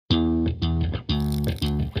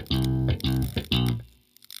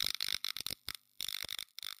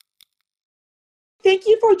thank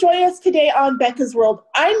you for joining us today on Becca's World.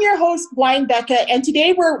 I'm your host, Blind Becca, and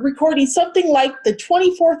today we're recording something like the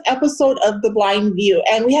 24th episode of The Blind View,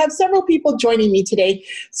 and we have several people joining me today.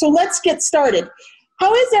 So let's get started.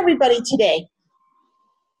 How is everybody today?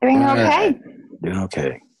 Doing okay. Doing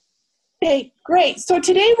okay. Okay, great. So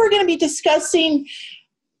today we're going to be discussing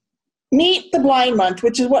Meet the Blind Month,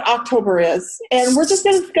 which is what October is. And we're just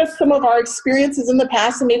going to discuss some of our experiences in the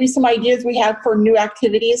past and maybe some ideas we have for new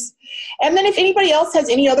activities. And then if anybody else has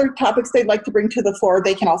any other topics they'd like to bring to the floor,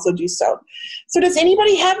 they can also do so. So does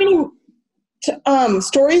anybody have any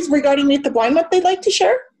stories regarding Meet the Blind Month they'd like to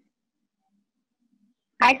share?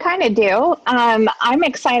 I kind of do. I'm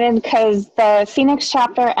excited because the Phoenix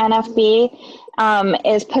chapter NFB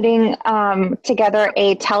is putting together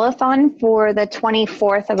a telethon for the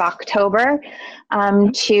 24th of October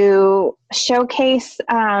to showcase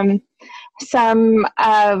some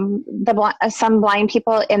blind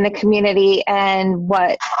people in the community and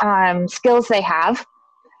what skills they have,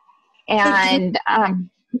 and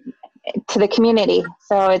to the community.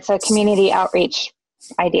 So it's a community outreach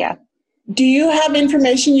idea. Do you have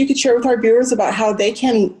information you could share with our viewers about how they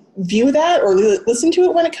can view that or listen to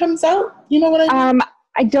it when it comes out? You know what I mean?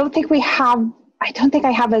 I don't think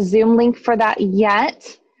I have a Zoom link for that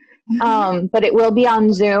yet. But it will be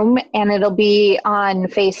on Zoom and it'll be on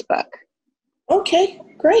Facebook. Okay,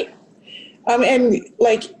 great. And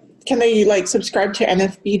can they subscribe to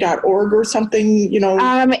nfb.org or something,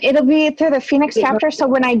 It'll be through the Phoenix chapter. So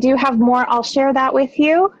when I do have more, I'll share that with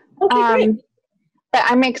you. Okay, great. But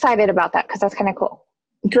I'm excited about that because that's kind of cool.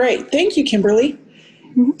 Great. Thank you, Kimberly.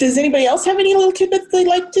 Mm-hmm. Does anybody else have any little tidbits they'd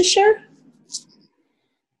like to share?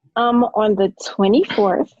 On the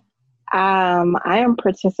 24th, I am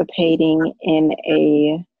participating in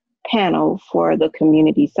a panel for the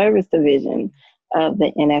Community Service Division of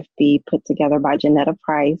the NFB put together by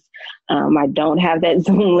Jinnerfer. I don't have that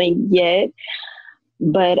Zoom link yet,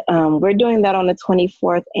 but we're doing that on the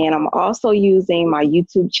 24th, and I'm also using my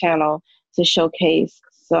YouTube channel to showcase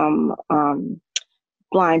some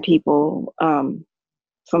blind people,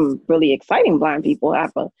 some really exciting blind people. I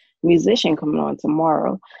have a musician coming on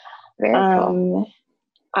tomorrow. Very cool.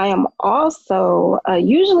 I am also,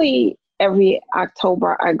 usually every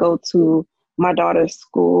October, I go to my daughter's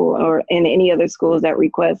school or in any other schools that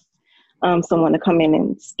request someone to come in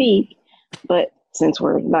and speak. But since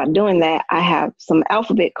we're not doing that, I have some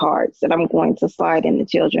alphabet cards that I'm going to slide in the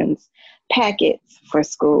children's packets for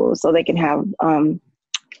school so they can have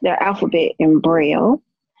their alphabet in Braille.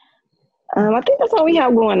 I think that's all we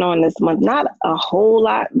have going on this month. Not a whole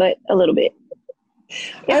lot, but a little bit.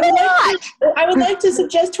 I would like to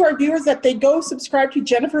suggest to our viewers that they go subscribe to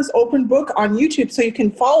Jinnerfer's Open Book on YouTube so you can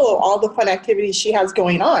follow all the fun activities she has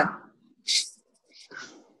going on.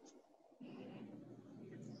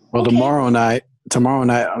 Well, tomorrow night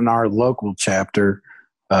on our local chapter,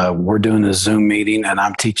 we're doing a Zoom meeting, and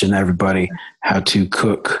I'm teaching everybody how to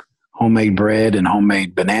cook homemade bread and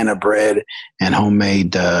homemade banana bread and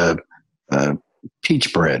homemade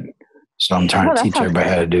peach bread. So I'm trying to teach everybody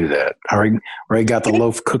how to do that. I already got the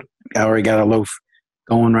loaf cooked. I already got a loaf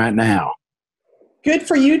going right now. Good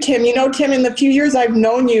for you, Tim. Tim, in the few years I've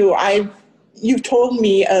known you, you've told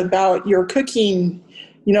me about your cooking,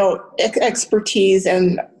 expertise.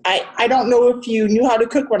 And I don't know if you knew how to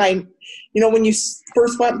cook when you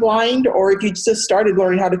first went blind, or if you just started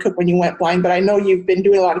learning how to cook when you went blind. But I know you've been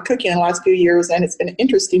doing a lot of cooking in the last few years, and it's been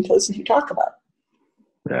interesting to listen to you talk about.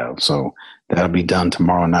 Yeah, so that'll be done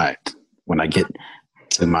tomorrow night when I get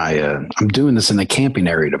to my, I'm doing this in the camping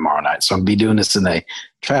area tomorrow night. So I'll be doing this in a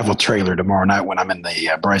travel trailer tomorrow night when I'm in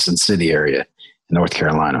the Bryson City area in North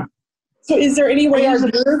Carolina. So is there any way our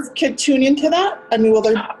viewers could tune into that? I mean, will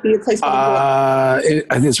there be a place for them?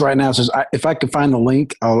 It's right now. So if I can find the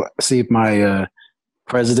link, I'll see if my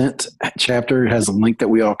president chapter has a link that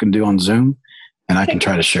we all can do on Zoom, and I can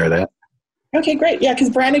try to share that. Okay, great. Yeah, because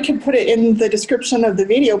Brandon can put it in the description of the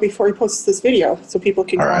video before he posts this video so people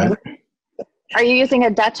can go on. Are you using a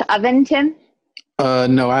Dutch oven, Tim?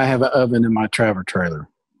 No, I have an oven in my travel trailer.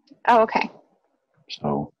 Oh, okay.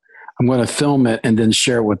 So I'm going to film it and then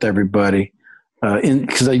share it with everybody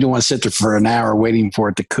because I don't want to sit there for an hour waiting for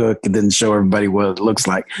it to cook and then show everybody what it looks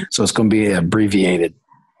like. So it's going to be an abbreviated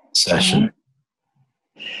session.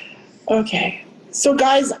 Okay. So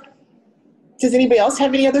guys, does anybody else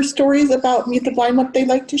have any other stories about Meet the Blind Month they'd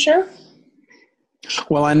like to share?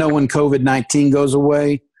 Well, I know when COVID-19 goes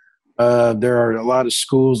away, there are a lot of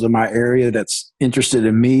schools in my area that's interested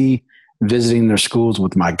in me visiting their schools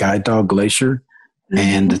with my guide dog, Glacier,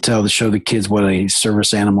 and to show the kids what a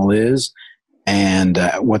service animal is and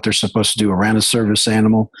what they're supposed to do around a service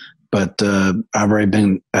animal. But I've already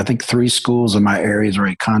been, I think 3 schools in my area has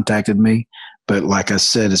already contacted me. But like I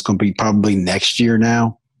said, it's going to be probably next year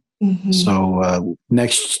now. Mm-hmm. So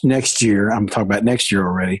next year, I'm talking about next year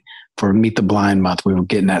already, for Meet the Blind Month. We were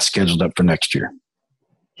getting that scheduled up for next year.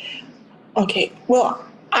 Okay. Well,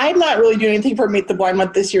 I'm not really doing anything for Meet the Blind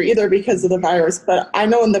Month this year either because of the virus, but I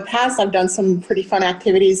know in the past I've done some pretty fun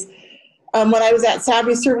activities. When I was at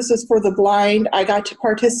Savvy Services for the Blind, I got to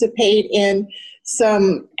participate in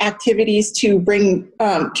some activities to bring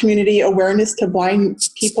community awareness to blind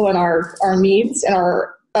people and our needs and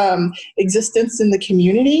our existence in the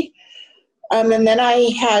community. And then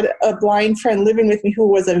I had a blind friend living with me who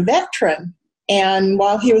was a veteran. And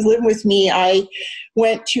while he was living with me, I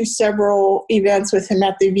went to several events with him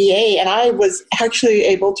at the VA, and I was actually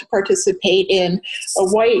able to participate in a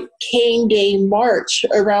White Cane Day march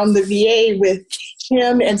around the VA with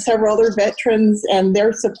him and several other veterans and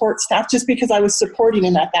their support staff, just because I was supporting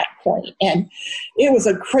him at that point. And it was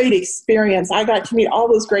a great experience. I got to meet all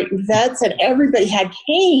those great vets, and everybody had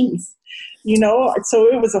canes, so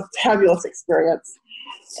it was a fabulous experience.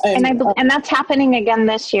 And that's happening again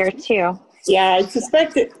this year too. Yeah, I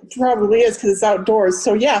suspect it probably is because it's outdoors.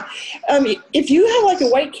 So yeah, if you have like a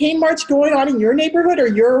White Cane March going on in your neighborhood or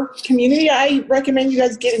your community, I recommend you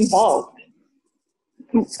guys get involved.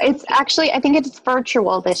 It's actually, I think it's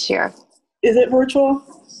virtual this year. Is it virtual?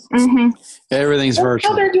 Mm-hmm. Everything's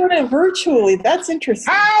virtual. Oh, they're doing it virtually. That's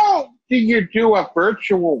interesting. How do you do a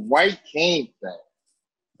virtual White Cane thing?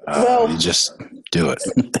 You just do it.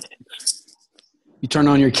 You turn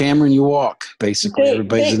on your camera and you walk. Basically,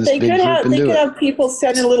 everybody's in this big group and do it. They could have people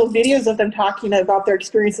send in little videos of them talking about their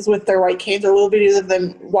experiences with their white canes, or little videos of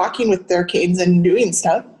them walking with their canes and doing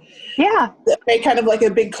stuff. Yeah. Make kind of like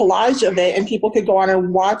a big collage of it, and people could go on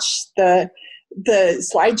and watch the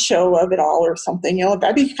slideshow of it all or something.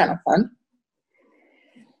 That'd be kind of fun.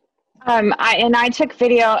 I took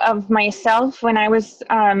video of myself when I was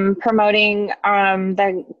promoting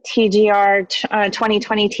the TGR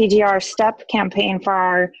 2020 TGR STEP campaign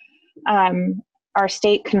for our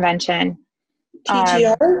state convention.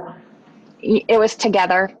 TGR? It was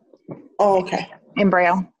together. Oh, okay. In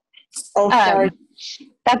Braille. Oh, sorry.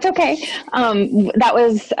 That's okay. That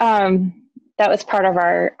was part of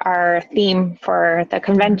our theme for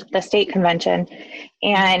the state convention,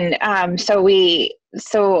 and so we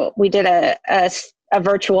did a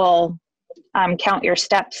virtual Count Your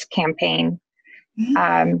Steps campaign,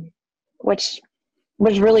 which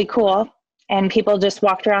was really cool. And people just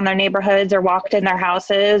walked around their neighborhoods or walked in their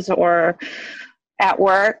houses or at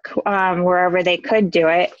work, wherever they could do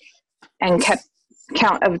it, and kept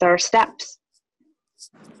count of their steps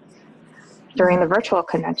during the virtual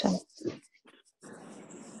convention.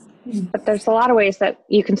 But there's a lot of ways that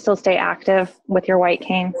you can still stay active with your white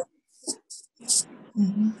cane.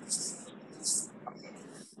 Mm-hmm.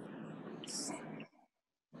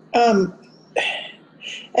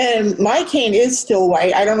 And my cane is still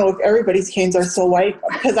white. I don't know if everybody's canes are still white,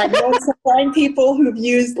 because I know some blind people who've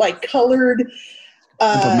used like colored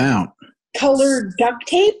duct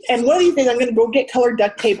tape. And one of these days I'm going to go get colored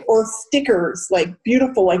duct tape or stickers, like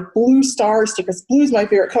beautiful, like blue star stickers. Blue is my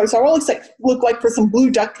favorite color. So I always look like for some blue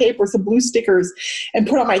duct tape or some blue stickers and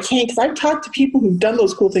put on my cane, because I've talked to people who've done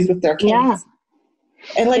those cool things with their canes. Yeah.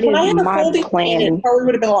 And like when I had a folding cane, it probably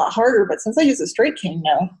would have been a lot harder, but since I use a straight cane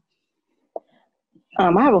now. I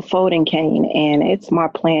have a folding cane, and it's my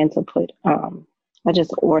plan to put, I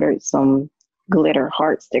just ordered some glitter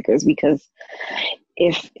heart stickers, because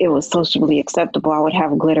if it was socially acceptable, I would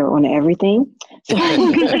have glitter on everything. So Why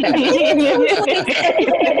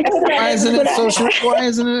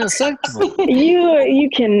isn't it acceptable? You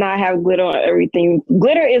cannot have glitter on everything.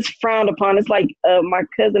 Glitter is frowned upon. It's like my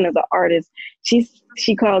cousin is an artist. She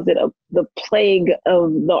calls it the plague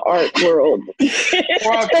of the art world.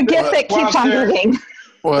 The gift that keeps on giving.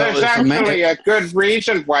 Well, there's actually a good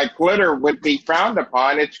reason why glitter would be frowned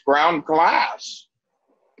upon. It's ground glass.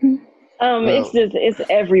 It's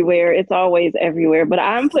everywhere. It's always everywhere. But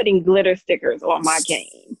I'm putting glitter stickers on my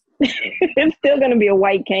cane. It's still going to be a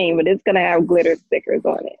white cane, but it's going to have glitter stickers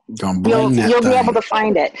on it. You'll be able to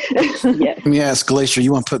find it. Yes. Let me ask Glacier,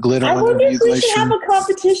 you want to put glitter on I wonder if we Glacier? should have a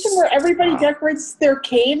competition where everybody decorates their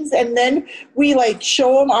canes, and then we like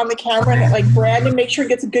show them on the camera and like Brandon make sure he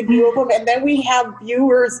gets a good view of them, and then we have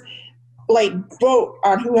viewers like vote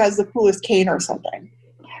on who has the coolest cane or something.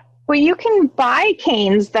 Well, you can buy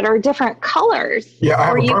canes that are different colors. Yeah, I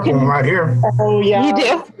have a purple one right here. Oh, yeah. You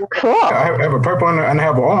do? Cool. Yeah, I have a purple one and I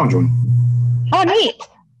have an orange one. Oh, neat.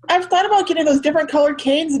 I've thought about getting those different colored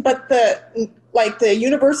canes, but the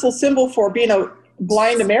universal symbol for being a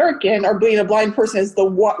blind American or being a blind person is the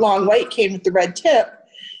long white cane with the red tip.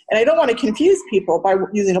 And I don't want to confuse people by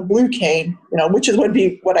using a blue cane, which would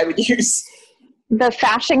be what I would use. The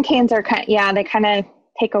fashion canes are they kind of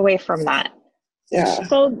take away from that. Yeah.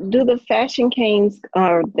 So do the fashion canes,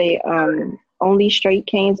 are they only straight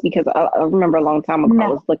canes? Because I remember a long time ago I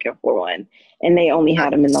was looking for one, and they only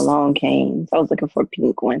had them in the long canes. I was looking for a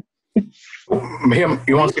pink one. You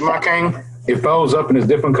want to see my cane? It folds up and it's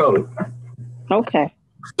different color. Okay.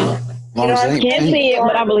 I can't see it,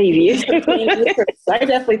 but I believe you. I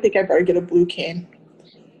definitely think I better get a blue cane.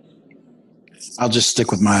 I'll just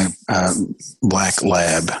stick with my black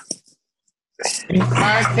lab.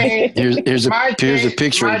 My cane. Here's a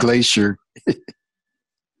picture of Glacier.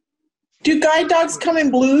 Do guide dogs come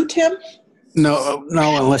in blue, Tim? No,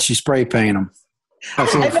 unless you spray paint them.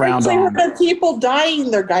 That's what frowned on. I've heard people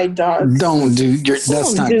dyeing their guide dogs. Don't do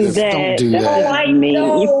that's not good. Don't do that. I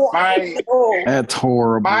know. That's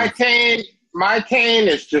horrible. My cane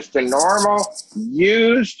is just a normal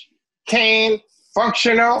used cane,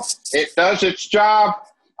 functional. It does its job.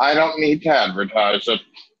 I don't need to advertise it.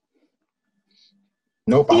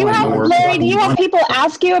 Nope. Larry, do you have people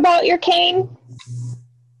ask you about your cane?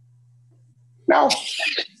 No.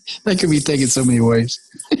 That could be taken so many ways.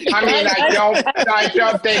 I mean, I don't.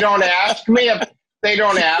 They don't ask me. They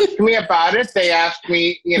don't ask me about it. They ask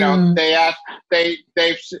me. They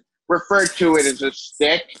refer to it as a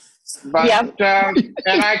stick, but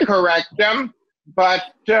and I correct them. But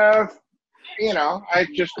it's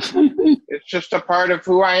just a part of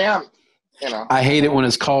who I am. I hate it when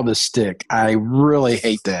it's called a stick. I really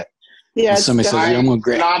hate that. Yeah, somebody says, "I'm going to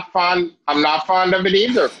grab." I'm not fond of it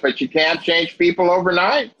either. But you can't change people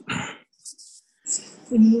overnight. Just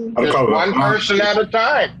one person at a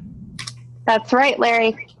time. That's right,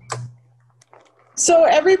 Larry. So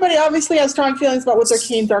everybody obviously has strong feelings about what their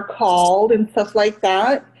canes are called and stuff like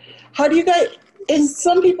that. How do you guys? And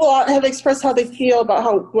some people have expressed how they feel about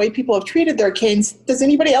the way people have treated their canes. Does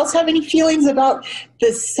anybody else have any feelings about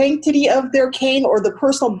the sanctity of their cane or the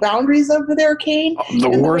personal boundaries of their cane? The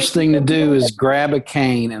worst thing to do is grab a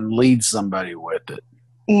cane and lead somebody with it.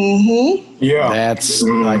 Mm-hmm. Yeah. That's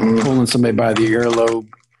like pulling somebody by the earlobe.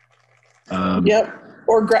 Yep.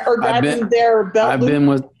 Or grabbing their belt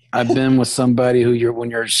loop. I've been with somebody who when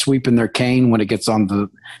you're sweeping their cane when it gets on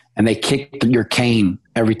and they kick your cane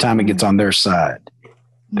every time it gets on their side.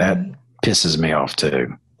 That pisses me off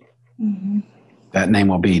too. Mm-hmm. That name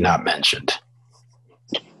will be not mentioned.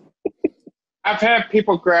 I've had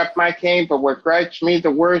people grab my cane, but what gripes me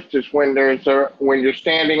the worst is when you're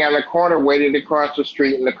standing on the corner waiting to cross the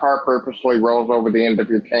street and the car purposely rolls over the end of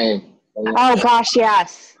your cane. Oh gosh,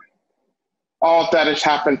 yes. All that has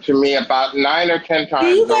happened to me about 9 or 10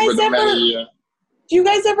 times over the many years. Do you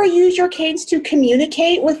guys ever use your canes to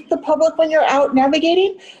communicate with the public when you're out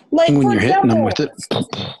navigating? Like when you're hitting them with it.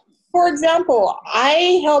 For example,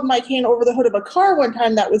 I held my cane over the hood of a car one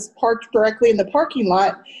time that was parked directly in the parking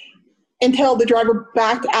lot until the driver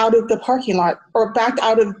backed out of the parking lot or backed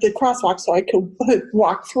out of the crosswalk so I could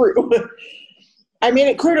walk through. I made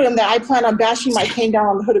it clear to him that I plan on bashing my cane down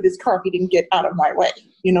on the hood of his car if he didn't get out of my way.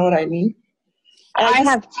 You know what I mean? And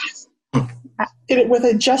I did it with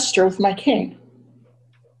a gesture with my cane.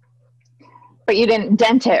 But you didn't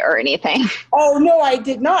dent it or anything. Oh, no, I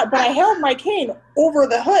did not. But I held my cane over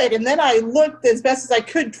the hood, and then I looked as best as I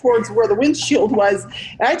could towards where the windshield was,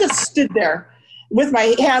 and I just stood there with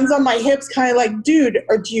my hands on my hips, kind of like, dude,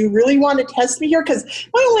 or do you really want to test me here? Because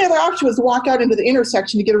my only other option was to walk out into the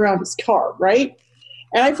intersection to get around his car, right?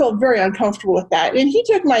 And I felt very uncomfortable with that. And he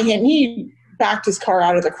took my hand. He backed his car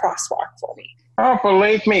out of the crosswalk for me. Oh,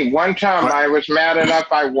 believe me, one time I was mad enough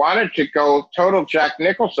I wanted to go total Jack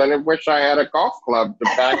Nicholson and wish I had a golf club to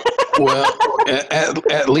back. Well,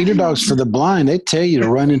 at Leader Dogs for the Blind, they tell you to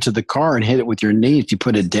run into the car and hit it with your knee if you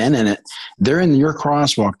put a dent in it. They're in your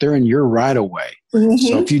crosswalk. They're in your right-of-way. Mm-hmm.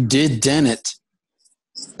 So if you did dent it,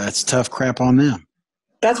 that's tough crap on them.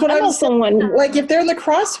 That's what I'm saying. Like, if they're in the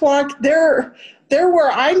crosswalk, they're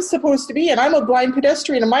where I'm supposed to be, and I'm a blind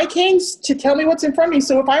pedestrian, and my cane's to tell me what's in front of me.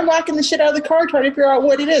 So if I'm whacking the shit out of the car trying to figure out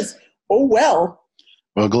what it is, oh well.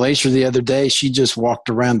 Well, Glacier the other day, she just walked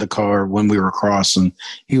around the car when we were crossing.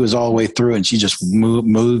 He was all the way through, and she just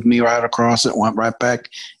moved me right across it, went right back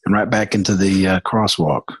into the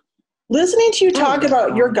crosswalk. Listening to you talk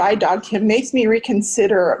about your guide dog, Tim, makes me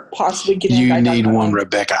reconsider possibly getting a guide dog. You need one,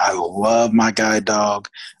 Rebecca. I love my guide dog.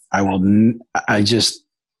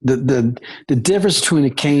 The difference between a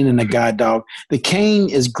cane and a guide dog, the cane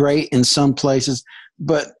is great in some places,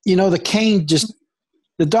 but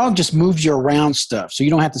the dog just moves you around stuff. So you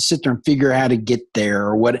don't have to sit there and figure out how to get there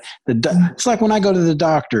or what it's like when I go to the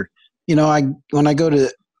doctor,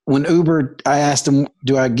 when Uber, I asked him,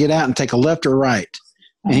 do I get out and take a left or right?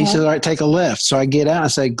 And he says, all right, take a left. So I get out and I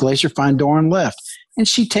say, Glacier, find door on left. And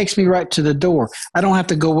she takes me right to the door. I don't have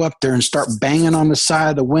to go up there and start banging on the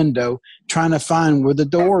side of the window trying to find where the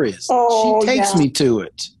door is. She takes me to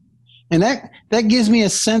it. And that gives me a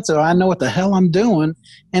sense of I know what the hell I'm doing.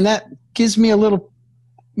 And that gives me a little,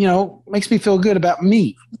 makes me feel good about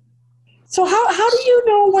me. So how do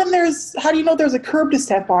you know there's a curb to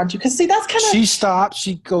step onto? Because see, that's kind of. She stops.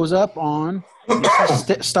 She goes up on.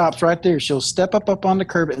 She stops right there. She'll step up on the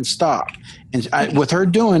curb and stop. And with her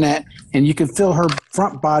doing that, and you can feel her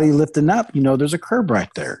front body lifting up, there's a curb right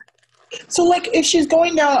there. So, like, if she's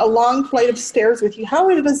going down a long flight of stairs with you, how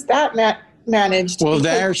does that manage?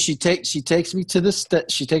 Well, she takes me to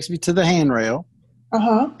the handrail.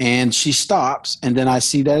 And she stops, and then I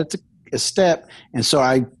see that it's a step, and so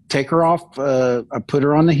I take her off. I put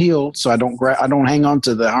her on the heel, so I don't hang on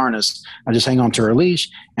to the harness. I just hang on to her leash,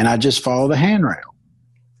 and I just follow the handrail.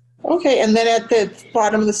 Okay, and then at the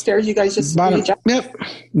bottom of the stairs, you guys just Yep,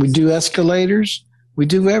 we do escalators. We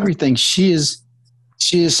do everything. She is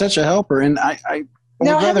such a helper, and I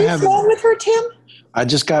now have you flown with her, Tim? I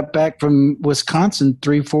just got back from Wisconsin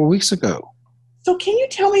 3-4 weeks ago. So can you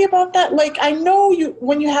tell me about that? Like, I know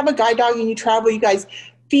when you have a guide dog and you travel, you guys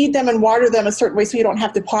feed them and water them a certain way so you don't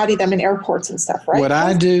have to potty them in airports and stuff, right? What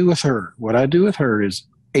I do with her is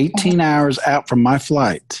 18 hours out from my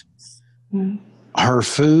flight, her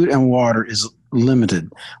food and water is limited.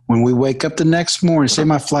 When we wake up the next morning, say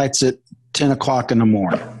my flight's at 10 o'clock in the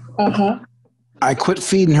morning, I quit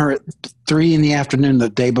feeding her at 3 in the afternoon the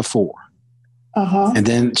day before. And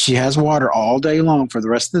then she has water all day long for the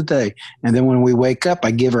rest of the day. And then when we wake up,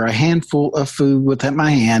 I give her a handful of food with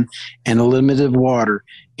my hand and a limited water.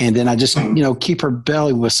 And then I just, keep her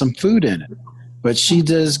belly with some food in it. But she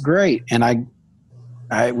does great. And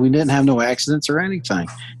we didn't have no accidents or anything.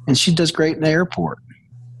 And she does great in the airport.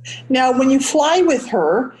 Now, when you fly with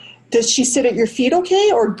her, does she sit at your feet okay?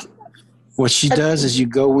 Or what she does is you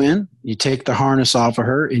go in, you take the harness off of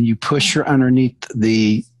her, and you push her underneath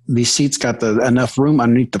the seat's got enough room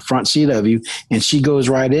underneath the front seat of you, and she goes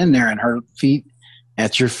right in there, and her feet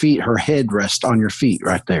at your feet, her head rests on your feet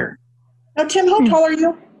right there. Now, Tim, how tall are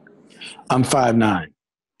you? I'm 5'9".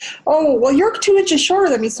 Oh, well, you're 2 inches shorter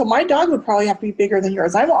than me, so my dog would probably have to be bigger than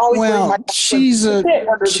yours. I'm always worried my dog she's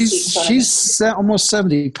almost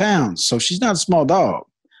 70 pounds, so she's not a small dog.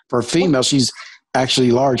 For a female, she's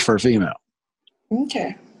actually large for a female.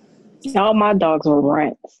 Okay. All my dogs were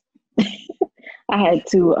runts. I had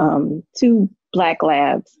two black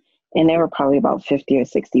labs, and they were probably about 50 or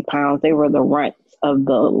 60 pounds. They were the runts of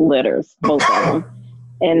the litters, both of them.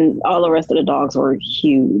 And all the rest of the dogs were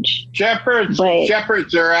huge. Shepherds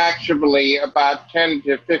are actually about 10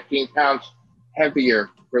 to 15 pounds heavier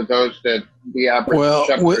for those that the average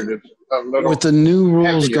shepherd is a little with the new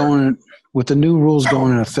rules heavier.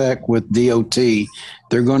 going in effect with DOT,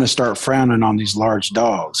 they're going to start frowning on these large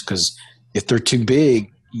dogs, because if they're too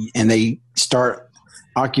big and they start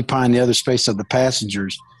occupying the other space of the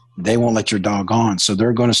passengers, they won't let your dog on. So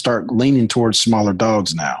they're going to start leaning towards smaller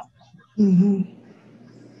dogs now.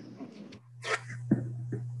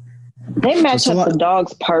 They match up the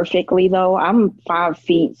dogs perfectly, though. I'm 5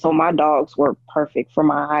 feet, so my dogs were perfect for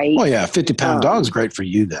my height. Oh, yeah. 50-pound dog's great for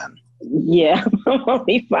you then. Yeah, I'm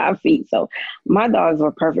only 5 feet, so my dogs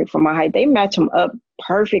were perfect for my height. They match them up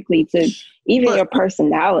perfectly to even your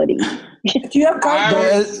personality. Do you have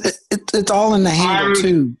guide? It's all in the handle,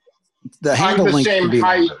 too. The handle length can be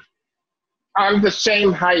longer. I'm the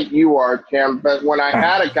same height you are, Tim, but when I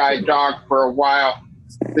had a guide dog for a while,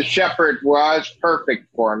 the shepherd was perfect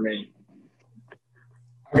for me.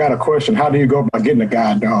 I got a question. How do you go about getting a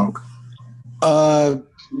guide dog?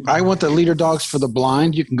 I want the Leader Dogs for the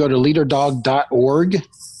Blind. You can go to leaderdog.org,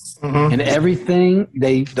 and everything.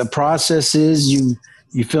 The process is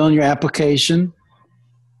you fill in your application.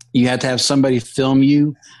 You have to have somebody film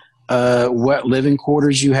you what living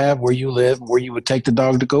quarters you have, where you live, where you would take the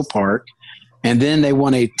dog to go park. And then they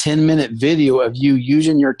want a 10-minute video of you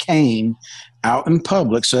using your cane out in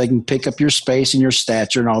public so they can pick up your space and your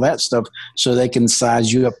stature and all that stuff so they can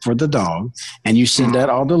size you up for the dog. And you send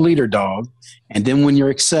that all to Leader Dog. And then when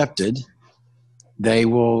you're accepted, they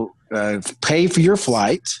will pay for your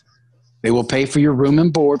flight. They will pay for your room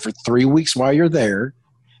and board for 3 weeks while you're there.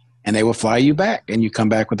 And they will fly you back, and you come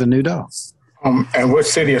back with a new dog. And what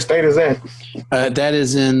city or state is that? That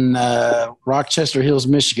is in Rochester Hills,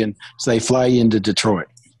 Michigan. So they fly you into Detroit.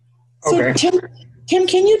 Okay. So Tim,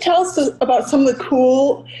 can you tell us about some of the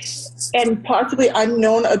cool and possibly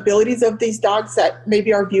unknown abilities of these dogs that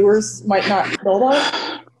maybe our viewers might not know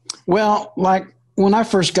about? Well, like when I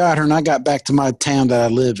first got her and I got back to my town that I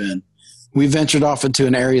live in, we ventured off into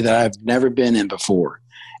an area that I've never been in before.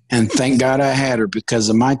 And thank God I had her, because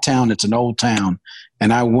in my town, it's an old town.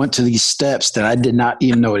 And I went to these steps that I did not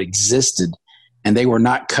even know it existed. And they were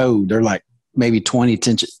not code. They're like maybe 20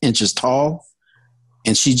 inches tall.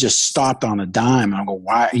 And she just stopped on a dime. And I'm going,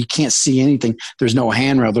 why? You can't see anything. There's no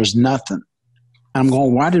handrail. There's nothing. And I'm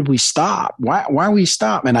going, why did we stop? Why we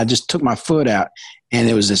stop? And I just took my foot out. And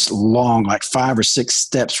it was this long, like 5 or 6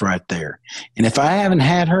 steps right there. And if I haven't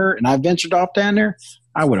had her and I ventured off down there,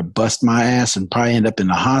 I would have bust my ass and probably end up in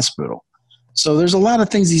the hospital. So there's a lot of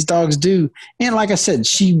things these dogs do. And like I said,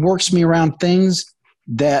 she works me around things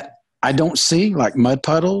that I don't see, like mud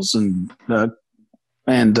puddles and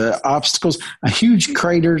obstacles, a huge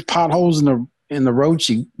craters, potholes in the road.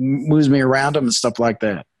 She moves me around them and stuff like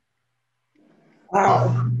that.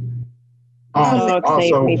 Wow. Dog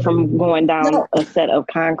saved me from going down a set of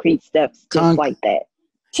concrete steps just like that.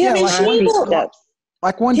 Tim, Yeah, Concrete steps.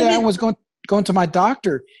 Like one day I was going to my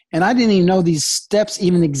doctor, and I didn't even know these steps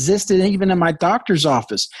even existed, even in my doctor's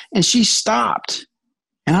office. And she stopped.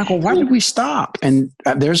 And I go, why did we stop? And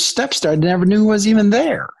there's steps there I never knew was even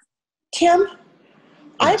there. Tim,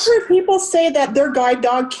 I've heard people say that their guide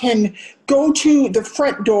dog can go to the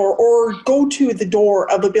front door or go to the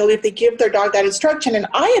door of a building if they give their dog that instruction. And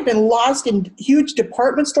I have been lost in huge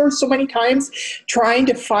department stores so many times trying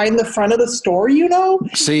to find the front of the store, you know?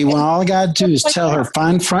 See, well, all I got to do is tell her,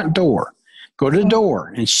 find front door. Go to the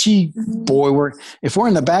door. And if we're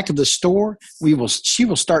in the back of the store, she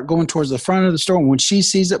will start going towards the front of the store. And when she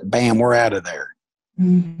sees it, bam, we're out of there.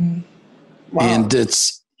 Mm-hmm. Wow. And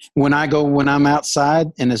it's when I'm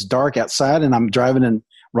outside and it's dark outside and I'm driving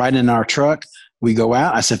right in our truck, we go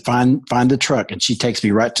out. I said, find the truck. And she takes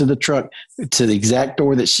me right to the truck, to the exact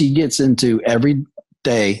door that she gets into every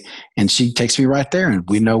day. And she takes me right there, and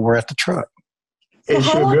we know we're at the truck.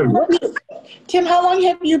 Tim, how long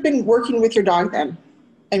have you been working with your dog then?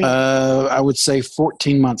 I would say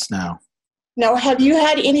 14 months now. Now, have you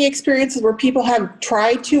had any experiences where people have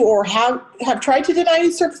tried to or have tried to deny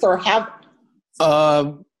you service or have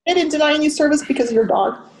been denying you service because of your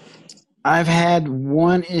dog? I've had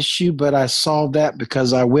one issue, but I solved that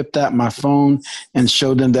because I whipped out my phone and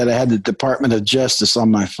showed them that I had the Department of Justice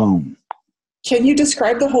on my phone. Can you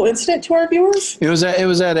describe the whole incident to our viewers? It was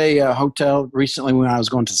at a hotel recently when I was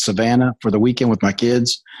going to Savannah for the weekend with my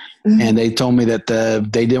kids. Mm-hmm. And they told me that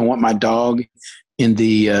they didn't want my dog in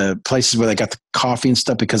the places where they got the coffee and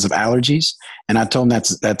stuff because of allergies. And I told them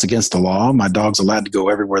that's against the law. My dog's allowed to go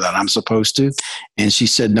everywhere that I'm supposed to. And she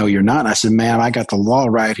said, no, you're not. And I said, ma'am, I got the law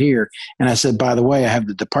right here. And I said, by the way, I have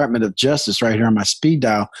the Department of Justice right here on my speed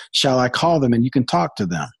dial. Shall I call them and you can talk to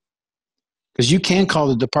them? Because you can call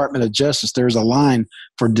the Department of Justice. There's a line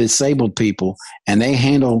for disabled people, and they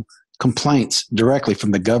handle complaints directly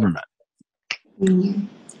from the government. Mm-hmm.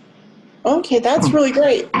 Okay, that's really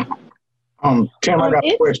great. Tim, I got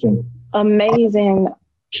a question. Amazing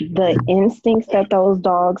the instincts that those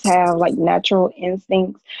dogs have, like natural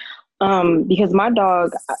instincts. Because my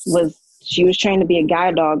dog she was trained to be a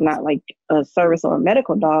guide dog, not like a service or a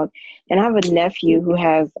medical dog. And I have a nephew who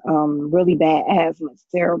has really bad asthma. It's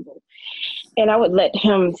terrible. And I would let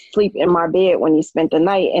him sleep in my bed when he spent the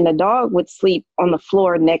night. And the dog would sleep on the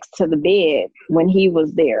floor next to the bed when he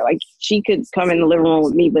was there. Like, she could come in the living room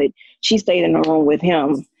with me, but she stayed in the room with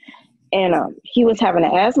him. And he was having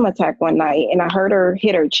an asthma attack one night, and I heard her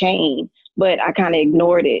hit her chain, but I kind of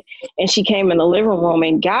ignored it. And she came in the living room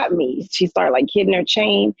and got me. She started like hitting her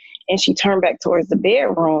chain, and she turned back towards the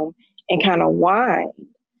bedroom and kind of whined.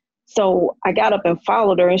 So I got up and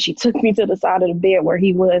followed her, and she took me to the side of the bed where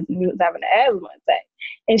he was, and he was having an asthma attack.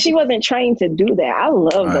 And she wasn't trained to do that. I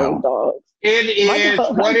love those dogs. It is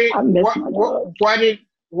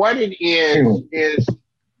what it is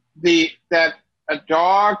that a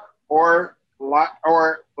dog or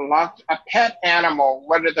a pet animal,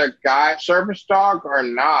 whether they're service dog or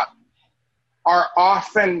not, are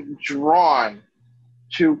often drawn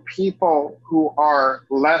to people who are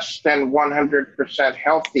less than 100%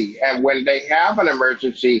 healthy. And when they have an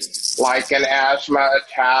emergency, like an asthma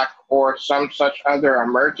attack or some such other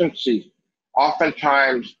emergency,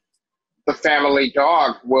 oftentimes the family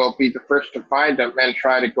dog will be the first to find them and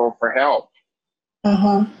try to go for help.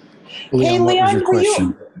 Uh-huh. Leon, hey,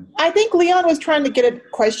 Leon, I think Leon was trying to get a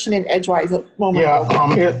question in edgewise a moment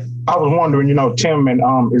ago. I was wondering, Tim and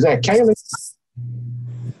is that Kaylee?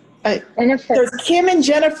 There's Kim and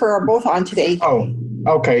Jinnerfer are both on today. Oh,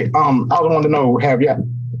 okay. I was wanting to know, have you,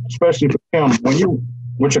 especially for Kim, when you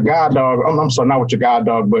with your guide dog? I'm sorry, not with your guide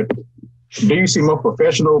dog, but do you see more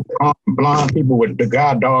professional blind people with the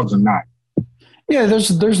guide dogs or not? Yeah,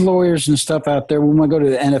 there's lawyers and stuff out there. When I go to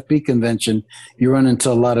the NFB convention, you run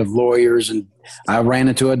into a lot of lawyers, and I ran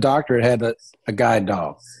into a doctor that had a guide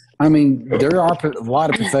dog. I mean, there are a lot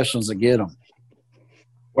of professionals that get them.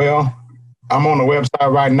 Well, I'm on the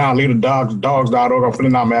website right now, leaderdogs.org. I'm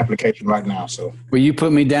filling out my application right now. So, well, you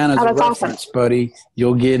put me down as a reference, awesome. buddy.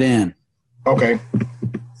 You'll get in. Okay.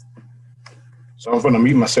 So I'm going to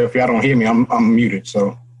mute myself. If y'all don't hear me, I'm muted.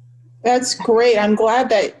 So That's great. I'm glad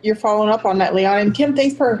that you're following up on that, Leon. And Kim,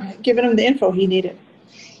 thanks for giving him the info he needed.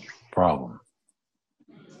 Problem.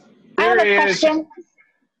 I have a question.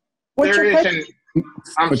 What's your question?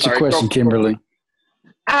 What's your question, Kimberly?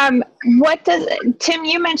 Tim,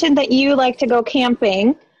 you mentioned that you like to go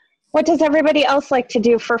camping. What does everybody else like to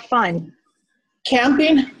do for fun?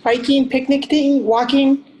 Camping, hiking, picnicking,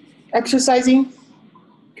 walking, exercising,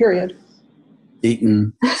 period.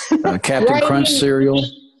 Eating Captain Crunch cereal.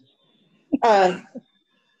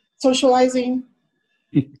 Socializing.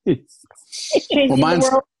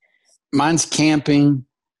 Well, mine's camping.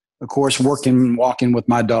 Of course, walking with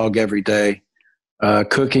my dog every day.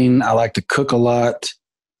 Cooking. I like to cook a lot.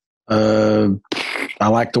 I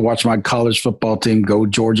like to watch my college football team go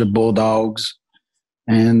Georgia Bulldogs.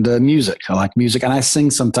 And music. I like music. And I sing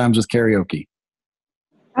sometimes with karaoke.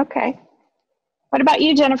 Okay. What about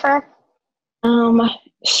you, Jinnerfer?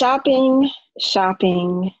 Shopping.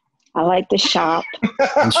 I like to shop.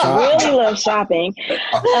 I really love shopping.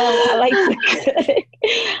 I like to cook.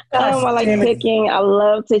 I like cooking. I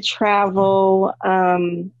love to travel.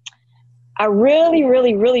 I really,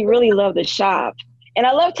 really, really, really love to shop. And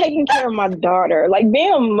I love taking care of my daughter. Like,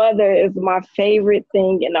 being a mother is my favorite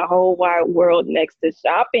thing in the whole wide world next to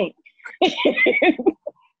shopping.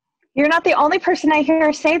 You're not the only person I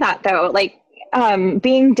hear say that, though. Like,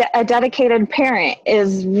 being a dedicated parent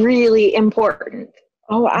is really important.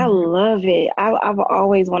 Oh, I love it. I've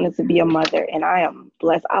always wanted to be a mother, and I am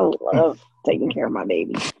blessed. I love taking care of my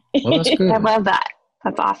baby. Well, that's good. I love that.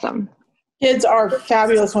 That's awesome. Kids are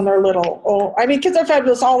fabulous when they're little. Oh, I mean, kids are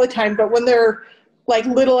fabulous all the time, but when they're like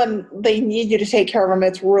little and they need you to take care of them,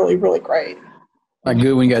 it's really, really great. Like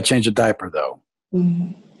good when you got to change a diaper, though.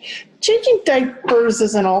 Mm-hmm. Changing diapers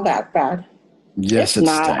isn't all that bad. Yes, it's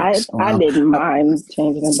not. I didn't mind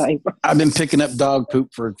changing a diaper. I've been picking up dog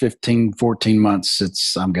poop for 15, 14 months.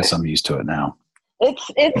 I guess I'm used to it now. It's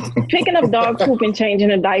picking up dog poop and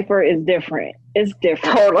changing a diaper is different. It's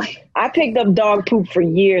different. Totally. I picked up dog poop for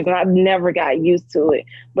years and I've never got used to it.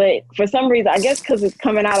 But for some reason, I guess because it's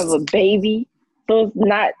coming out of a baby, so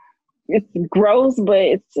it's gross, but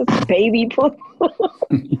it's just baby poop.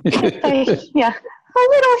 Yeah. A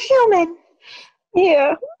little human.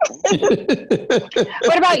 Yeah.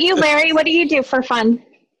 What about you, Larry? What do you do for fun?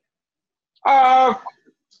 I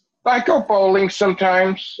go bowling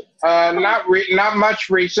sometimes. Not much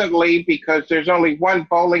recently because there's only one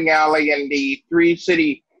bowling alley in the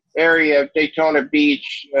three-city area of Daytona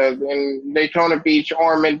Beach,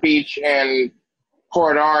 Ormond Beach, and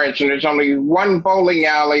Port Orange, and there's only one bowling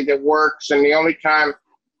alley that works, and the only time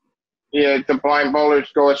the blind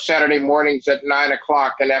bowlers go is Saturday mornings at 9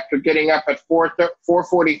 o'clock, and after getting up at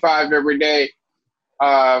 4:45 every day,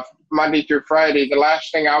 Monday through Friday, the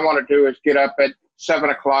last thing I want to do is get up at 7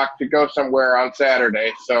 o'clock to go somewhere on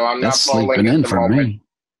Saturday. So I'm That's not bowling sleeping in at the for moment. Me.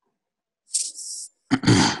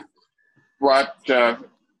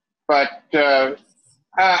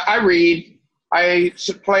 I read. I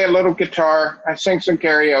play a little guitar. I sing some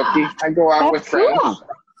karaoke. I go out with friends. Cool.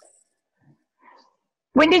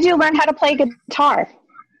 When did you learn how to play guitar?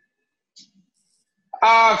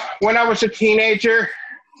 When I was a teenager,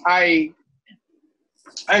 I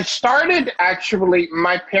started, actually,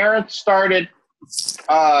 my parents started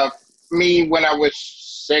me when I was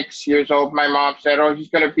 6 years old. My mom said, oh, he's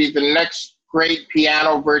going to be the next great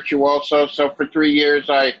piano virtuoso. So for 3 years,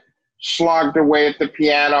 I slogged away at the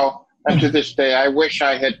piano. And to this day, I wish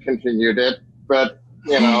I had continued it. But,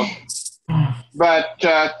 then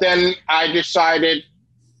I decided,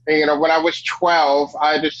 when I was 12,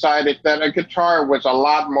 I decided that a guitar was a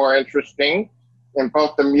lot more interesting in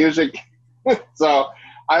both the music. So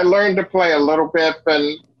I learned to play a little bit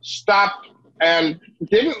and stopped and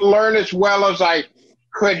didn't learn as well as I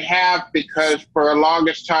could have because for the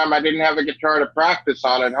longest time I didn't have a guitar to practice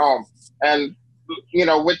on at home. And,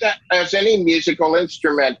 with that, as any musical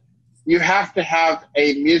instrument, you have to have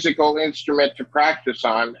a musical instrument to practice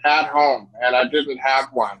on at home, and I didn't have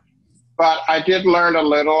one. But I did learn a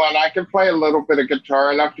little, and I can play a little bit of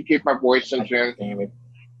guitar, enough to keep my voice in tune.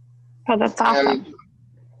 Oh, that's awesome.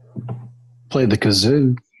 Play the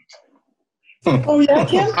kazoo. Oh, yeah,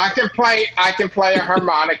 Kim? I can play a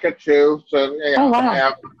harmonica too. So oh,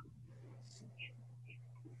 wow.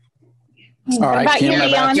 All right, about Kim, you, how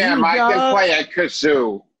about Leon? Tim, I can play a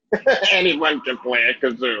kazoo. Anyone can play a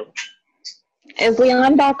kazoo. Is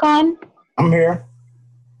Leon back on? I'm here.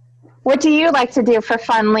 What do you like to do for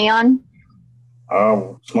fun, Leon?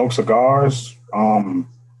 Smoke cigars.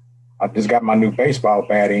 I just got my new baseball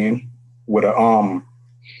bat in with a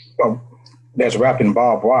that's wrapped in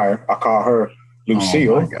barbed wire. I call her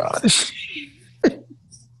Lucille. Oh my gosh.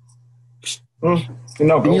 You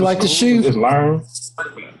know, And you like to shoot? Just learn.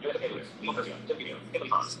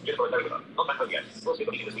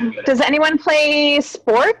 Does anyone play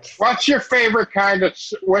sports? What's your favorite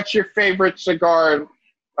cigar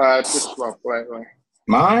to smoke lately?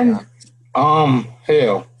 Mine?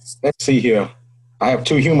 Hell, let's see here. I have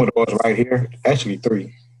 2 humidors right here. Actually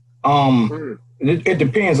 3. It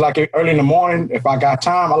depends. Like early in the morning, if I got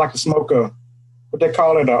time, I like to smoke what they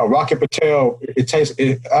call it, a Rocket Patel. It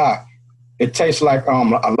tastes like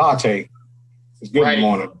a latte. It's good in the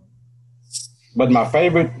morning. But my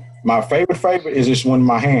favorite is this one in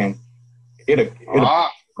my hand.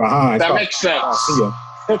 Behind. That makes sense.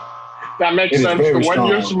 That makes sense to what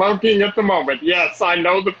you're smoking at the moment. Yes, I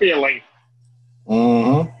know the feeling.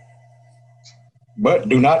 Mm-hmm. But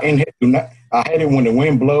do not inhale. I hate it when the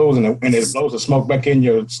wind blows and it blows the smoke back in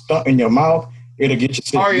your mouth. It'll get you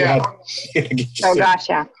sick. Oh yeah. It'll get you Oh sick. gosh,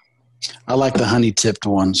 yeah. I like the honey tipped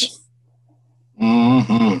ones.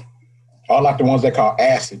 Mm-hmm. I like the ones they call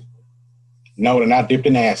acid. No, they're not dipped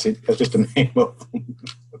in acid. That's just the name of them.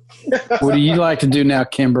 What do you like to do now,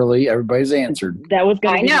 Kimberly? Everybody's answered. That was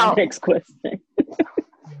going to be know. my next question.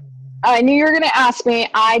 I knew you were going to ask me.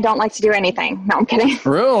 I don't like to do anything. No, I'm kidding.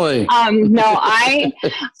 Really? No, I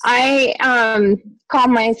call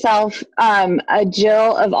myself a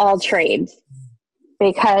Jill of all trades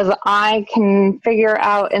because I can figure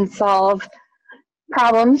out and solve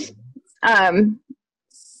problems, and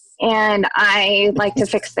I like to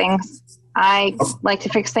fix things. I like to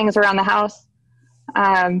fix things around the house.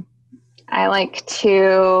 I like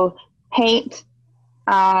to paint.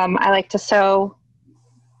 I like to sew.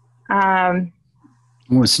 I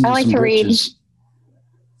like to read.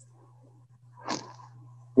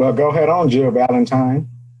 Well, go ahead on, Jill Valentine.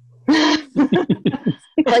 I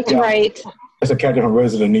like to write. That's a character from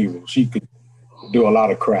Resident Evil. She could do a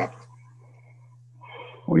lot of crap.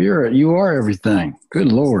 Well, you are everything. Good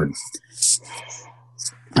Lord.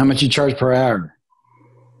 How much you charge per hour?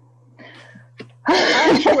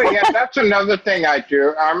 Actually, yeah, that's another thing I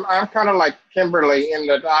do. I'm kind of like Kimberly in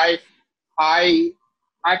that I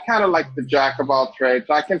kind of like the jack of all trades.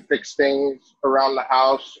 I can fix things around the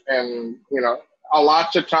house, and a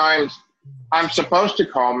lot of times I'm supposed to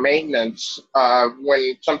call maintenance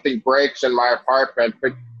when something breaks in my apartment,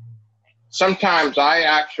 but sometimes I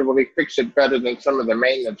actually fix it better than some of the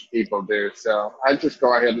maintenance people do. So I just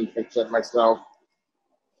go ahead and fix it myself.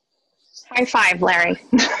 High five, Larry.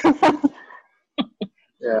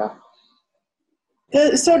 Yeah.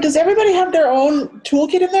 So does everybody have their own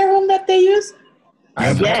toolkit in their home that they use? I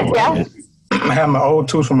have Yeah. I have my old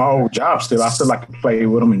tools from my old job still. I still like to play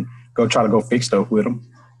with them and try to fix stuff with them.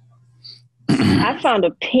 I found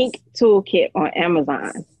a pink toolkit on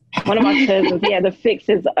Amazon. One of my cousins, he had to fix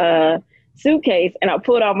his suitcase, and I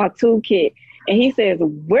pulled out my toolkit, and he says,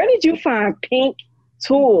 "Where did you find pink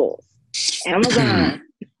tools?" Amazon.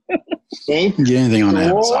 You can get anything on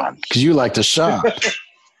Amazon because you like to shop.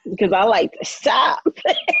 Because I like to shop.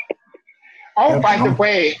 Oh, by the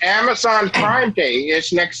way, Amazon Prime Day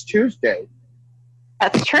is next Tuesday.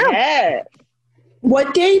 That's true. Yeah.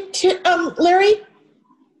 What day, Larry?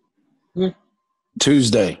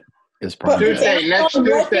 Tuesday is probably Tuesday, next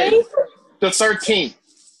Tuesday, the 13th.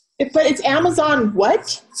 But it's Amazon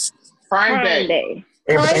what? Prime Day.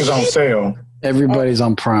 Everything's on sale. Everybody's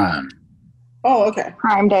on Prime. Oh, okay.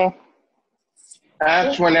 Prime Day.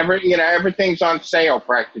 That's whenever, everything's on sale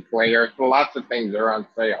practically, or lots of things are on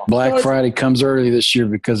sale. Black Friday comes early this year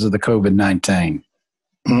because of the COVID-19.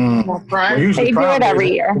 Well, Prime, They do it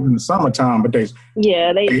every year. In the summertime, but they have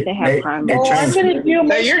Prime Day. Oh, I'm going to do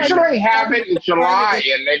they usually have it in July,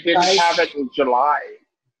 and they didn't have it in July.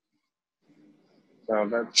 So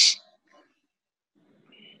that's...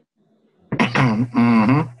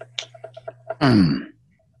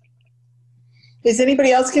 Is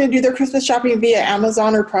anybody else going to do their Christmas shopping via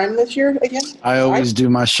Amazon or Prime this year again? I always do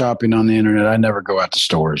my shopping on the internet. I never go out to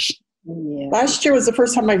stores. Yeah. Last year was the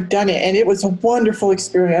first time I've done it, and it was a wonderful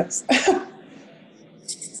experience.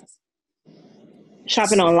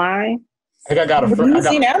 Shopping online? I think I got a friend.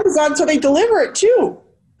 Using Amazon, so they deliver it too.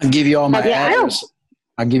 I give you all my Yeah, I address.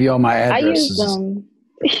 I give you all my I addresses.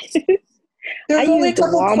 use There's only a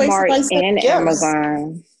couple of places I Walmart said and yes.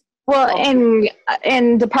 Amazon. Well,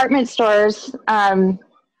 in department stores,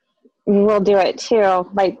 will do it too.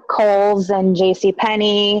 Like Kohl's and J.C.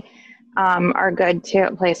 Penney are good too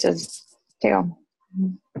places too.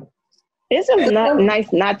 It's just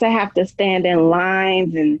nice not to have to stand in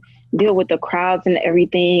lines and deal with the crowds and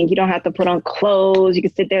everything. You don't have to put on clothes. You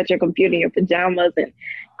can sit there at your computer in your pajamas and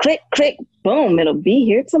click, click, boom, it'll be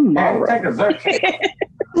here tomorrow.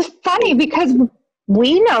 It's funny because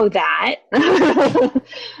we know that,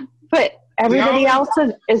 but everybody else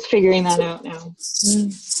is figuring that out now.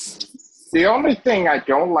 The only thing I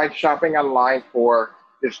don't like shopping online for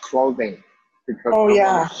is clothing. Because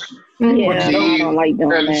I don't like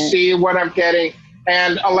doing and that. see what I'm getting,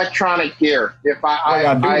 and electronic gear. If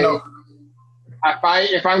I'm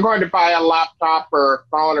going to buy a laptop or a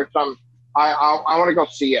phone or something, I want to go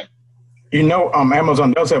see it. You know,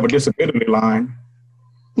 Amazon does have a disability line.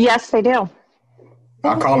 Yes, they do.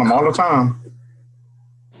 I call them all the time.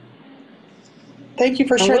 Thank you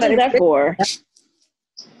for sharing that. What is that for?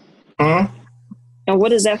 And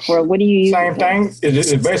what is that for? What do you use? Same thing.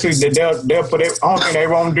 It's basically they'll put it. Only thing they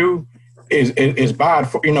won't do is buy it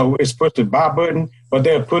for, it's push the buy button, but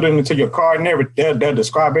they'll put it into your card and everything. They'll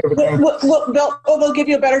describe everything. They'll give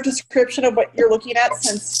you a better description of what you're looking at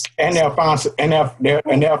and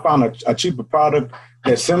they'll find a cheaper product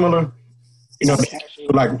that's similar.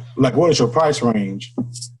 Like what is your price range?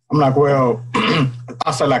 I'm like, well,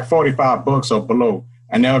 I'll say like $45 or below,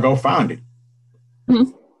 and they'll go find it.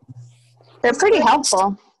 Mm-hmm. They're pretty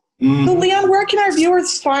helpful. Mm-hmm. So, Leon, where can our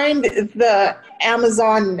viewers find the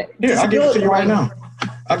Amazon? Yeah, I'll give it to you right now.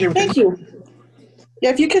 Thank you. Yeah,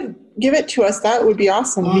 if you could give it to us, that would be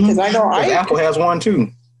awesome, because I know Apple has one too.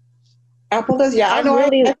 Apple does, yeah. I know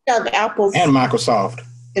I have Apple's and Microsoft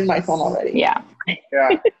in my phone already. Yeah.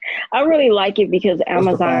 I really like it because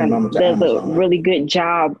Amazon does a really good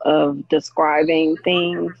job of describing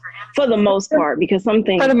things for the most part. Because some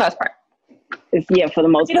things, for the most part. For the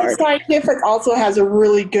most part. Scientific also has a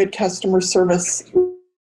really good customer service.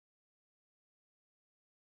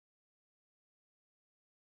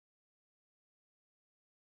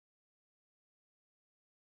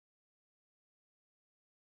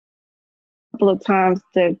 Couple of times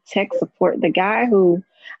the tech support, the guy who,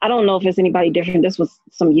 I don't know if it's anybody different. This was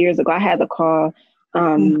some years ago. I had the call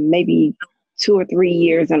maybe 2 or 3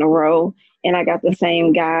 years in a row, and I got the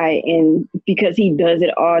same guy. And because he does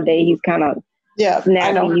it all day, he's kind of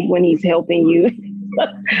snappy when he's helping you.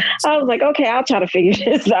 I was like, okay, I'll try to figure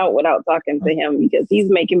this out without talking to him, because he's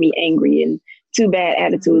making me angry, and 2 bad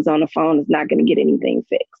attitudes on the phone is not going to get anything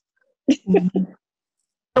fixed.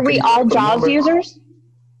 Are we all JAWS users?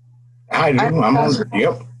 I do.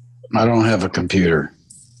 Yep. I don't have a computer.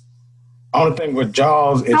 Only thing with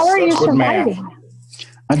JAWS is how are you surviving? Math.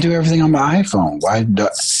 I do everything on my iPhone.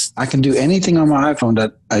 I can do anything on my iPhone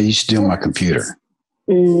that I used to do on my computer.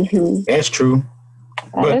 Mm-hmm. That's true.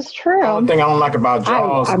 That is true. The only thing I don't like about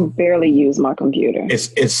JAWS, I barely use my computer.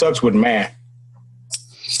 It sucks with math.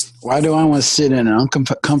 Why do I want to sit in an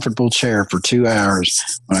uncomfortable chair for 2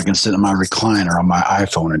 hours when I can sit in my recliner on my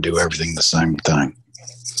iPhone and do everything the same thing?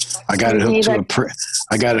 I got it hooked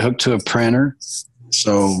to a printer,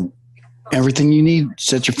 so everything you need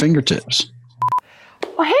is at your fingertips.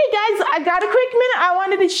 Well, hey guys, I got a quick minute. I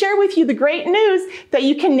wanted to share with you the great news that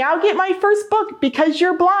you can now get my first book, Because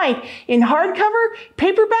You're Blind, in hardcover,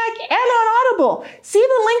 paperback, and on Audible. See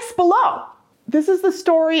the links below. This is the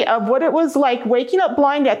story of what it was like waking up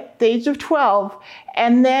blind at the age of 12,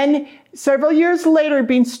 and then several years later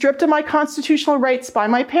being stripped of my constitutional rights by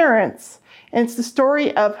my parents. And it's the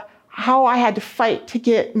story of how I had to fight to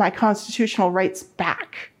get my constitutional rights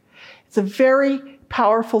back. It's a very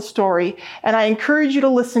powerful story, and I encourage you to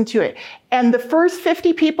listen to it. And the first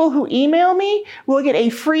 50 people who email me will get a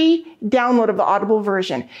free download of the Audible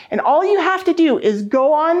version. And all you have to do is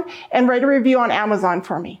go on and write a review on Amazon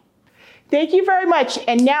for me. Thank you very much.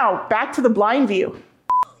 And now back to the blind view.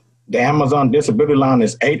 The Amazon disability line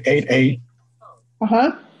is 888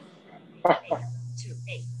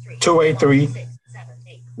 283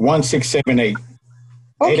 1678.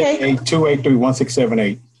 Okay.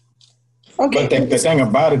 888-283-1678. Okay. But the thing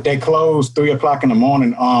about it, they close 3 o'clock in the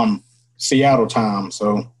morning, Seattle time.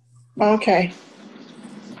 So. Okay.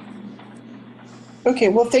 Okay.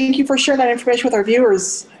 Well, thank you for sharing that information with our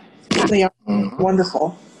viewers, Leon. Mm-hmm.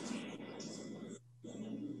 Wonderful.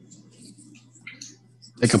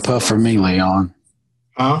 Take a puff for me, Leon.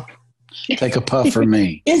 Huh? Take a puff for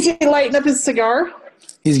me. Is he lighting up his cigar?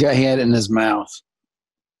 He had it in his mouth.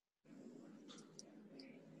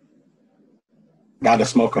 Got to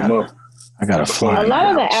smoke them up. I got to fly. A lot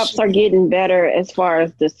of the apps are getting better as far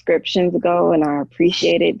as descriptions go, and I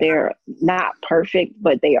appreciate it. They're not perfect,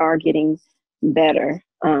 but they are getting better.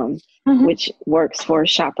 which works for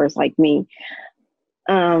shoppers like me.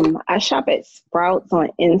 I shop at Sprouts on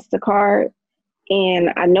Instacart,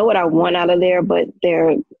 and I know what I want out of there, but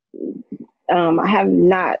I have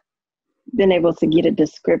not been able to get a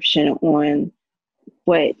description on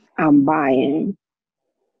what I'm buying.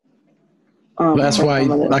 That's why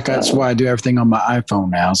I do everything on my iPhone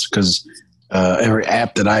now, because every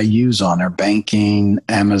app that I use on there, banking,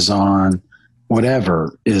 Amazon,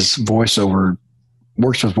 whatever, is voiceover,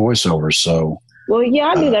 works with voiceover. So, well, yeah,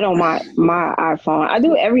 I do that on my iPhone.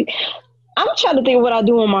 I'm trying to think what I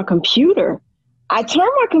do on my computer. I turn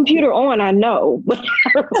my computer on, I know, but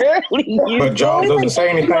I rarely use it. But John doesn't say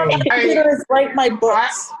anything. My computer is write my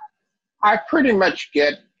books. I pretty much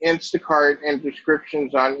get Instacart and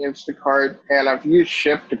descriptions on Instacart, and I've used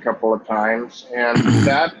Shipt a couple of times, and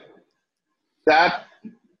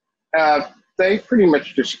they pretty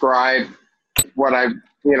much describe what I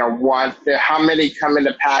want, how many come in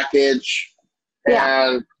the package,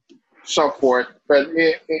 and so forth. But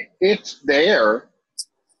it's there.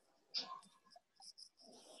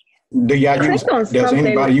 Does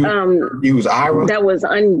anybody use Ira? That was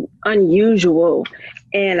unusual,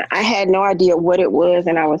 and I had no idea what it was,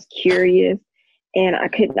 and I was curious, and I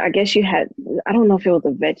guess you had, I don't know if it was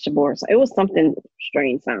a vegetable or something. It was something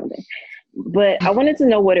strange sounding, but I wanted to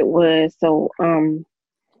know what it was, so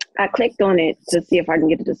I clicked on it to see if I can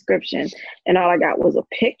get a description, and all I got was a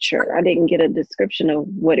picture. I didn't get a description of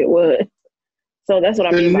what it was, so that's what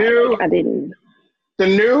I mean. I didn't. The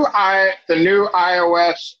new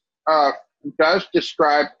iOS does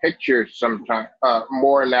describe pictures sometimes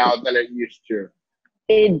more now than it used to.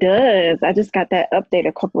 It does. I just got that update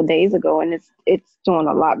a couple of days ago, and it's doing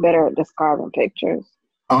a lot better at describing pictures.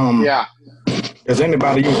 Yeah. Does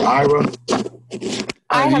anybody use Ira?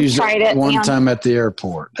 I have used tried it one time at the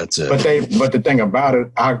airport. That's it. But the thing about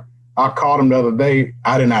it, I called them the other day.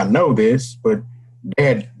 I did not know this, but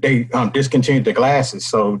they discontinued the glasses,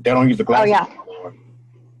 so they don't use the glasses. Oh yeah.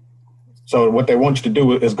 So what they want you to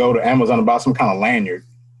do is go to Amazon and buy some kind of lanyard,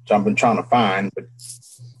 which I've been trying to find. But I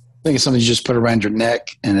think it's something you just put around your neck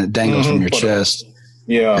and it dangles from your chest.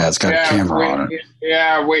 Yeah, it's got a camera on it.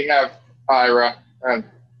 Yeah, we have Ira.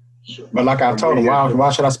 But like I told them,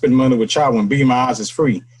 why should I spend money with y'all when Be My Eyes is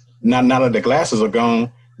free? Now that the glasses are gone,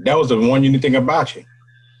 that was the one unique thing about you.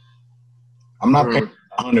 I'm not paying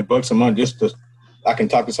 $100 a month just to I can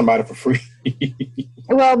talk to somebody for free.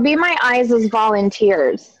 Well, Be My Eyes is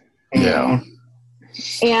volunteers. Yeah.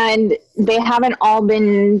 And they haven't all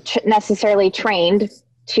been necessarily trained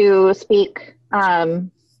to speak to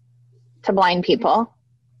blind people,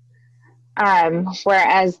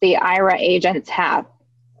 whereas the IRA agents have.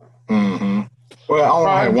 Mm-hmm. Well,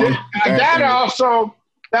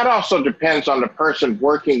 that also depends on the person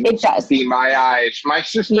working with Be My Eyes. My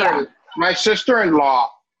sister-in-law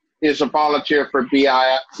is a volunteer for Be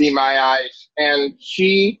My Eyes, and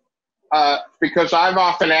she. Because I've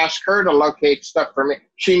often asked her to locate stuff for me.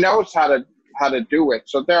 She knows how to do it.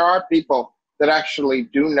 So there are people that actually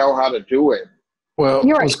do know how to do it. Well,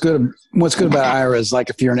 what's good about IRA is, like,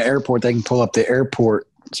 if you're in an airport, they can pull up the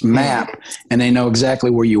airport's map and they know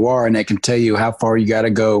exactly where you are, and they can tell you how far you got to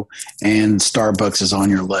go, and Starbucks is on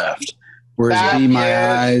your left. Whereas Be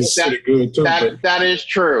My Eyes, that is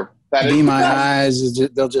true. Be My Eyes,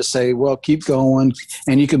 they'll just say, well, keep going,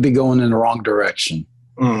 and you could be going in the wrong direction.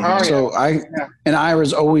 And IRA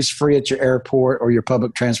is always free at your airport or your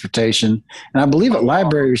public transportation, and I believe at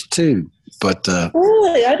libraries too. But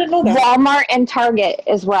really, I didn't know that. Walmart and Target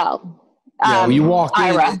as well. You walk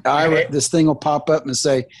in, IRA, this thing will pop up and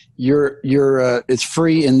say you're it's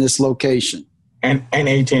free in this location. And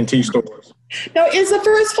AT&T stores. Now, is the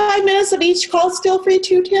first 5 minutes of each call still free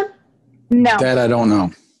too, Tim? No, that I don't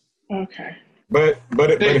know. Okay, but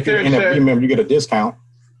if you're in a member, you get a discount.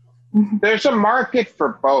 There's a market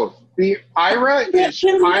for both. The IRA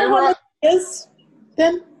is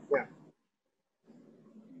then. Yeah.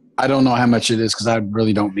 I don't know how much it is because I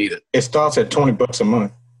really don't need it. It starts at $20 a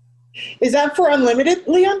month. Is that for unlimited,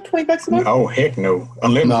 Leon? $20 a month? Oh, heck no.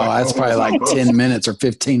 Unlimited. No, that's probably like 10 minutes or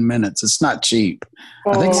 15 minutes. It's not cheap.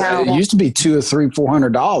 I think it used to be $200 or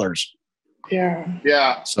 $400.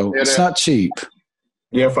 Yeah. So it's not cheap.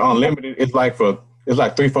 Yeah, for unlimited, it's like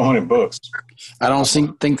 $300-400. I don't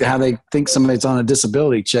think how they think somebody's on a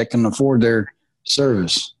disability check can afford their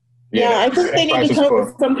service. Yeah, I think they need to come up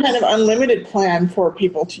with some kind of unlimited plan for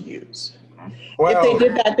people to use. Well, if they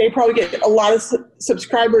did that, they'd probably get a lot of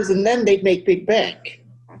subscribers, and then they'd make big bank.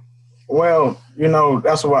 Well,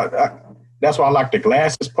 that's why I like the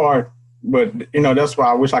glasses part. But that's why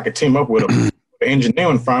I wish I could team up with an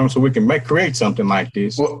engineering firm so we can create something like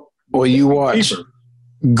this. Well, you watch.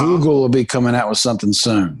 Google will be coming out with something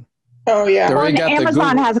soon. Oh yeah. They already Well, got the Amazon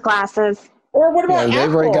Google. has glasses. Or what about Yeah, they've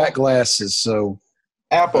Apple? already got glasses. So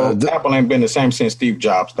Apple ain't been the same since Steve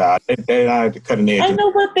Jobs died. They're not at the cutting edge. I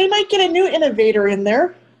know, but they might get a new innovator in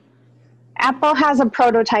there. Apple has a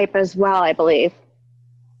prototype as well, I believe.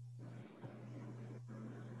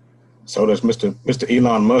 So does Mr.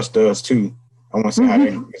 Elon Musk does too. I want to see how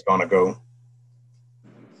it's going to go.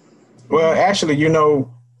 Well, actually,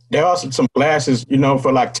 there are some glasses,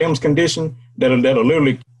 for like Tim's condition that'll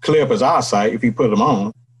literally clear up his eyesight if he put them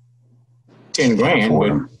on.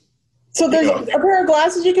 $10,000. So there's a pair of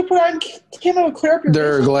glasses you can put on, Kim, it will clear up your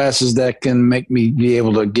there vision? are glasses that can make me be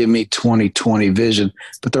able to give me 20/20 vision,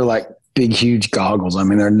 but they're like big, huge goggles. I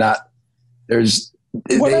mean, they're not.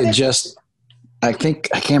 I think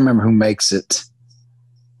I can't remember who makes it.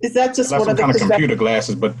 Is that just like one some of the kind of computer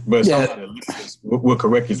glasses, but Yeah. something that will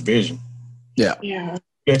correct his vision. Yeah. Yeah.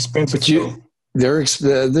 They're expensive. There's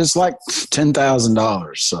like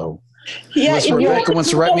 $10,000. So Yeah. once Rebecca wants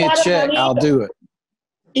to write me a check, I'll do it.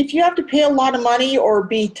 If you have to pay a lot of money or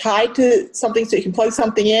be tied to something so you can plug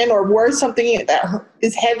something in or wear something that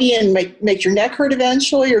is heavy and makes your neck hurt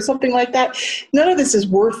eventually or something like that, none of this is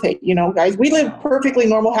worth it, guys. We live perfectly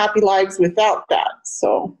normal, happy lives without that.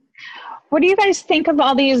 So What do you guys think of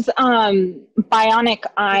all these bionic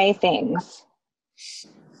eye things?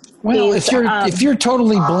 Well, if you're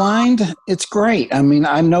totally blind, it's great. I mean,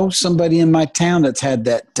 I know somebody in my town that's had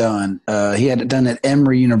that done. He had it done at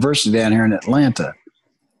Emory University down here in Atlanta.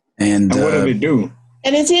 And what did it do?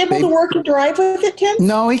 And is he able to work and drive with it, Tim?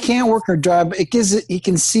 No, he can't work or drive. He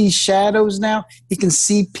can see shadows now. He can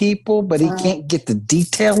see people, but he can't get the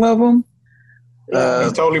detail of them.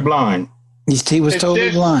 He's totally blind. He was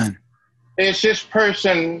totally blind. Is this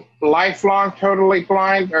person lifelong totally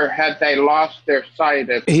blind, or had they lost their sight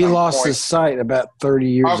at He some lost point? his sight about 30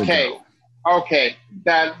 years ago. Okay.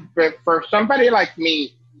 But for somebody like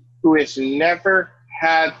me who has never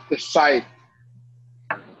had the sight,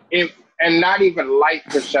 and not even light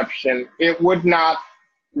perception, it would not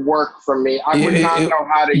work for me. I would not know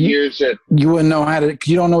how to use it. You wouldn't know how to.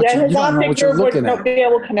 You don't know what, you don't know what you're looking at. Be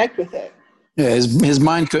able to connect with it. Yeah, his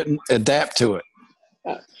mind couldn't adapt to it.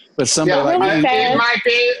 But somebody like me,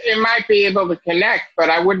 it might be able to connect, but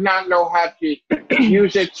I would not know how to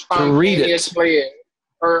use it spontaneously,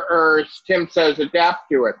 or as Tim says,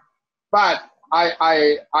 adapt to it. But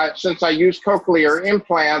I since I use cochlear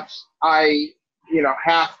implants, I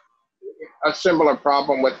have a similar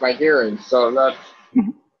problem with my hearing. So that's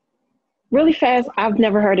really fast. I've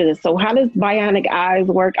never heard of this. So how does bionic eyes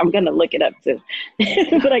work? I'm gonna look it up too.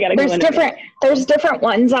 But I gotta go. There's different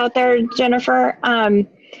ones out there, Jinnerfer.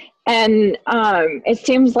 And it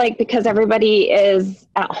seems like because everybody is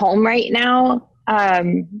at home right now,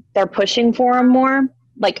 they're pushing for them more,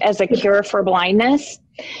 like as a cure for blindness.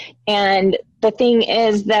 And the thing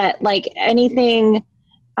is that like anything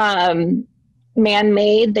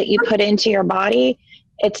man-made that you put into your body,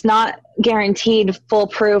 it's not guaranteed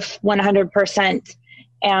foolproof 100%.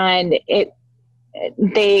 And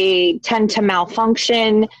they tend to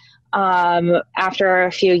malfunction after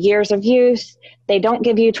a few years of use. They don't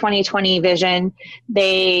give you 20/20 vision.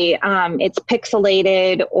 It's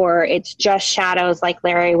pixelated, or it's just shadows, like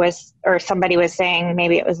Larry was, or somebody was saying.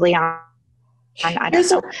 Maybe it was Leon. I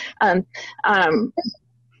don't know.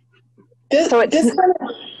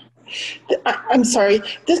 I'm sorry.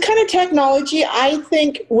 This kind of technology, I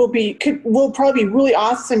think, will probably be really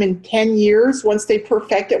awesome in 10 years once they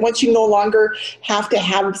perfect it. Once you no longer have to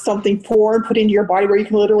have something foreign put into your body, where you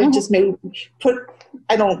can literally just maybe put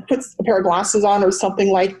a pair of glasses on or something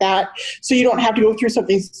like that, so you don't have to go through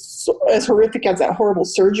something as horrific as that horrible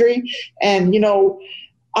surgery. And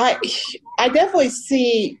I definitely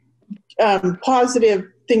see positive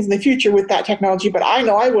things in the future with that technology, but I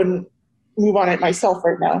know I wouldn't move on it myself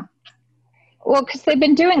right now. Well, because they've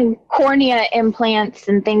been doing cornea implants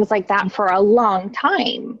and things like that for a long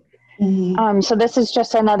time. Mm-hmm. So this is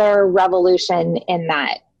just another revolution in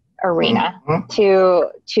that arena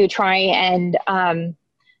to try and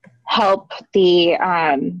help the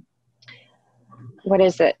what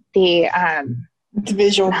is it? The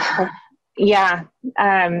visual. Yeah.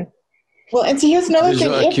 Well, and see, here's another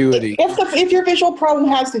visual thing. Acuity. If your visual problem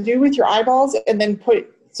has to do with your eyeballs, and then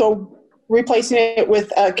replacing it with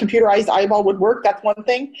a computerized eyeball would work, that's one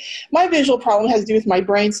thing. My visual problem has to do with my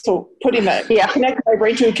brain, so connecting my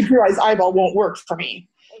brain to a computerized eyeball won't work for me.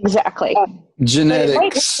 Exactly.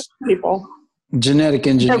 Genetics. Genetic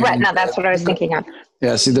engineering. The retina, that's what I was thinking of.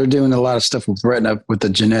 Yeah, see, they're doing a lot of stuff with retina, with the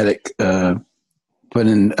genetic,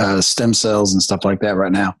 putting stem cells and stuff like that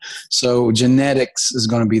right now. So genetics is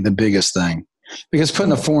going to be the biggest thing, because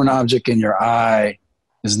putting a foreign object in your eye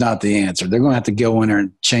is not the answer. They're going to have to go in there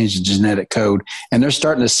and change the genetic code. And they're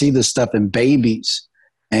starting to see this stuff in babies.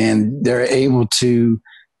 And they're able to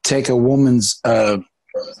take a woman's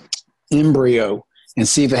embryo and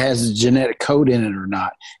see if it has a genetic code in it or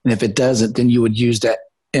not. And if it doesn't, then you would use that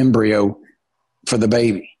embryo for the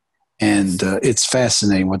baby. And it's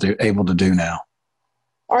fascinating what they're able to do now.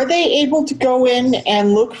 Are they able to go in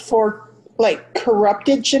and look for like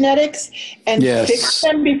corrupted genetics and fix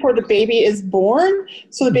them before the baby is born?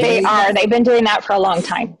 So the baby They are. They've been doing that for a long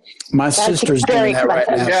time. My sister's doing that right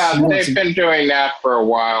now. Yeah, they've been doing that for a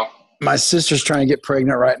while. My sister's trying to get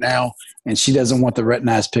pregnant right now, and she doesn't want the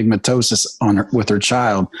retinitis pigmentosus on her, with her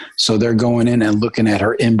child. So they're going in and looking at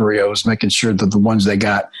her embryos, making sure that the ones they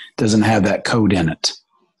got doesn't have that code in it.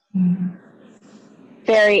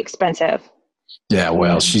 Very expensive. Yeah,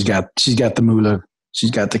 well, she's got the moolah.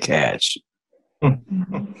 She's got the cash.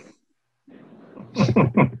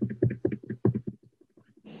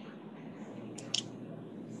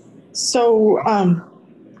 So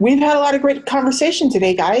we've had a lot of great conversation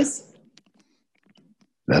today, guys.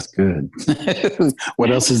 That's good. What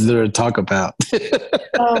else is there to talk about?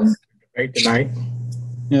 Right tonight.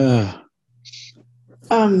 Yeah.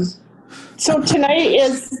 So tonight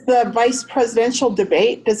is the vice presidential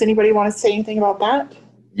debate. Does anybody want to say anything about that?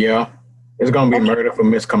 Yeah. It's going to be murder for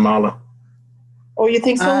Miss Kamala. Oh, you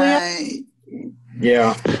think so, Leah?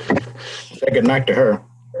 Yeah. Say good night to her.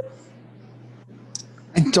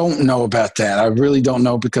 I don't know about that. I really don't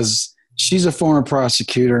know, because she's a former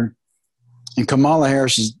prosecutor, and Kamala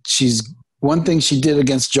Harris, she's one thing she did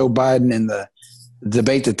against Joe Biden in the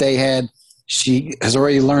debate that they had. She has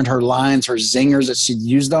already learned her lines, her zingers that she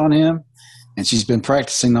used on him, and she's been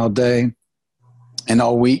practicing all day and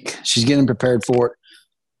all week. She's getting prepared for it.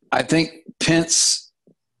 I think Pence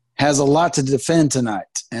has a lot to defend tonight,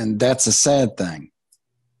 and that's a sad thing.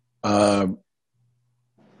 I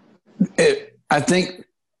think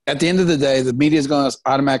at the end of the day, the media is going to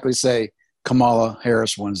automatically say Kamala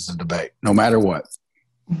Harris wins the debate, no matter what,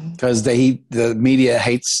 because the media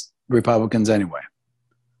hates Republicans anyway.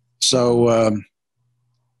 So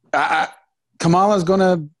Kamala's going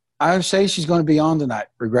to, I would say she's going to be on tonight,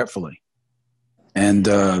 regretfully, and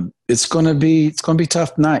it's going to be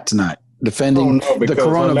tough night tonight defending the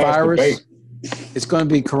coronavirus. It's going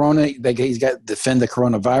to be corona. He's got to defend the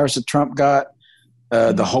coronavirus that Trump got.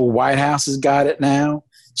 The whole White House has got it now.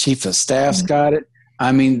 Chief of Staff's got it.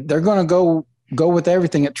 I mean, they're going to go with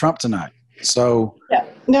everything at Trump tonight. So,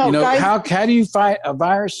 guys, how do you fight a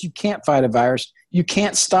virus? You can't fight a virus. You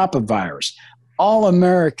can't stop a virus. All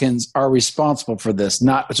Americans are responsible for this,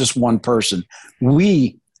 not just one person.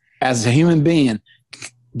 We, as a human being,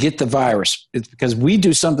 get the virus. It's because we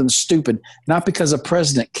do something stupid, not because a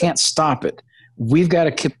president can't stop it. We've got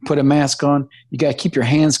to put a mask on. You got to keep your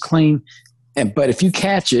hands clean. But if you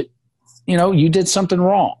catch it, you did something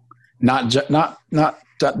wrong. Not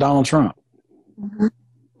Donald Trump.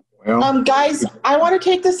 Well, guys, I want to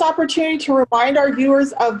take this opportunity to remind our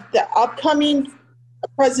viewers of the upcoming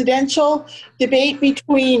presidential debate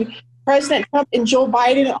between President Trump and Joe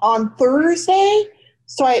Biden on Thursday.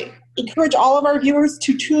 So I encourage all of our viewers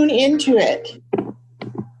to tune into it.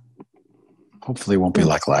 Hopefully it won't be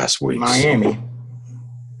like last week. Miami.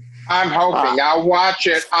 I'm hoping. I'll watch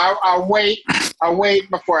it. I'll wait. I'll wait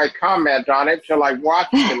before I comment on it till I watch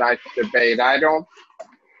tonight's debate. I don't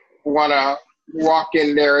want to walk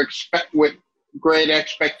in there with great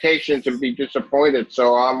expectations and be disappointed.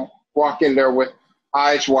 So I'm walking there with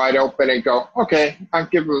eyes wide open and go, okay,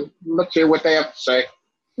 let's hear what they have to say.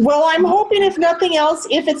 Well, I'm hoping, if nothing else,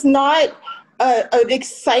 if it's not an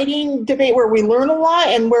exciting debate where we learn a lot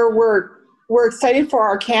and where we're excited for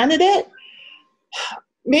our candidate,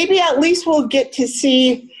 maybe at least we'll get to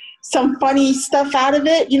see some funny stuff out of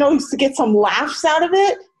it, to get some laughs out of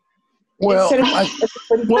it. Well,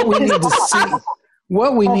 what we need to see.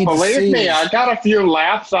 What we need to see. Believe me, I got a few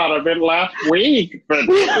laughs out of it last week, but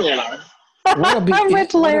I'm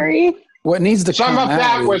with Larry. What needs to some come of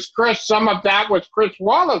that out was Chris. Some of that was Chris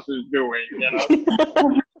Wallace's doing.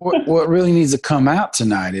 What really needs to come out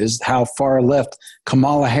tonight is how far left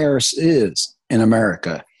Kamala Harris is in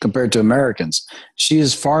America compared to Americans. She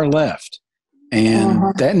is far left, and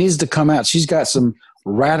that needs to come out. She's got some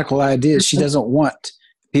radical ideas. She doesn't want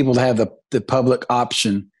people to have the public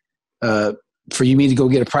option for you to go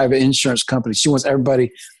get a private insurance company. She wants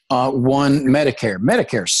everybody one Medicare.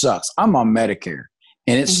 Medicare sucks. I'm on Medicare,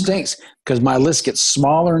 and it stinks because my list gets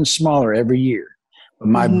smaller and smaller every year.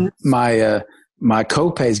 But my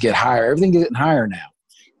co-pays get higher. Everything getting higher now,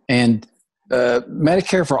 and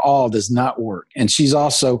Medicare for all does not work. And she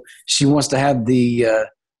wants to have the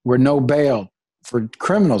where no bail for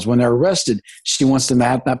criminals. When they're arrested, she wants them to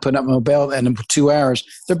have not put up no bail, and in 2 hours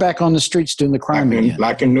they're back on the streets doing the crime again.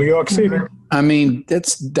 Like in New York City. I mean,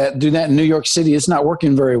 do that in New York City. It's not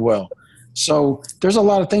working very well. So there's a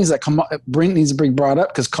lot of things that needs to be brought up,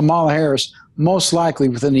 because Kamala Harris most likely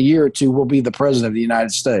within a year or two will be the president of the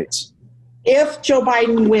United States. If Joe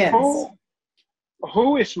Biden wins.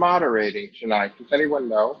 Who is moderating tonight? Does anyone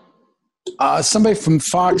know? Somebody from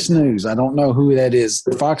Fox News. I don't know who that is.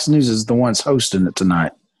 Fox News is the ones hosting it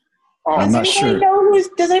tonight. I'm not sure.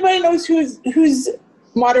 Does anybody know who's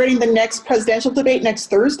moderating the next presidential debate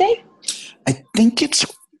next Thursday? I think it's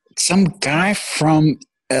some guy from.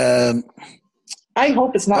 I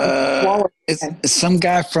hope it's not. It's some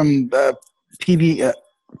guy from PBS.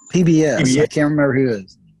 I can't remember who it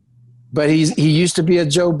is, but he used to be a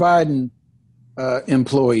Joe Biden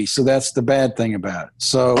employee, so that's the bad thing about it.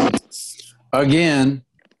 So again,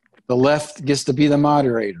 the left gets to be the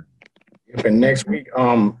moderator. And next week,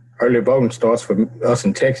 early voting starts for us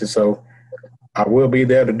in Texas, so I will be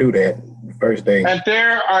there to do that the first day. And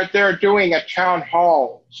they're doing a town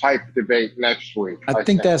hall type debate next week. I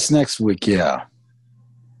think that's next week. Yeah,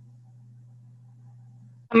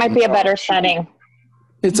 it might be a better setting.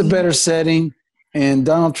 It's a better setting, and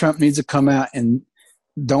Donald Trump needs to come out and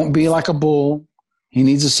don't be like a bull. He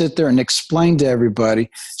needs to sit there and explain to everybody,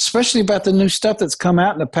 especially about the new stuff that's come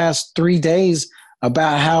out in the past 3 days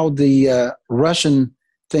about how the Russian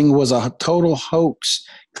thing was a total hoax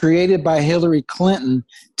created by Hillary Clinton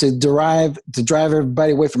to drive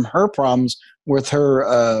everybody away from her problems with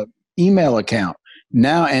her email account.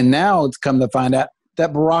 Now it's come to find out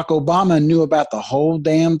that Barack Obama knew about the whole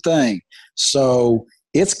damn thing. So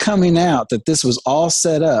it's coming out that this was all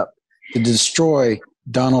set up to destroy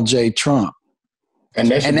Donald J. Trump. And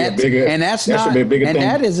that should be a bigger thing.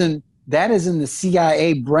 That is in the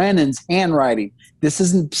CIA Brennan's handwriting. This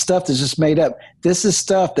isn't stuff that's just made up. This is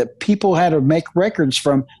stuff that people had to make records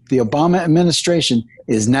from. The Obama administration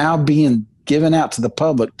is now being given out to the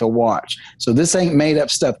public to watch. So this ain't made up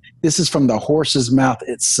stuff. This is from the horse's mouth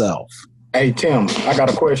itself. Hey, Tim, I got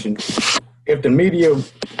a question. If the media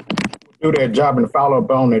do their job and follow up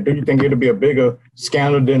on it, do you think it'll be a bigger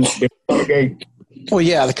scandal than Watergate? Well,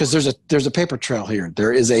 yeah, because there's a paper trail here.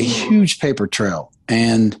 There is a huge paper trail,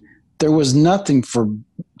 and there was nothing for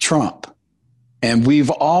Trump. And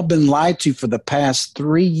we've all been lied to for the past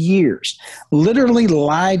 3 years, literally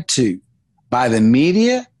lied to by the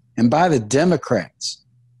media and by the Democrats.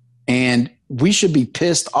 And we should be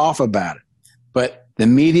pissed off about it. But the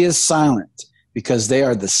media is silent because they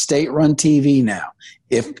are the state-run TV now.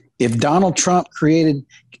 If Donald Trump created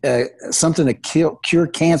something to cure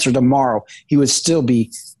cancer tomorrow, he would still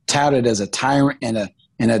be touted as a tyrant and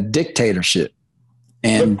a dictatorship.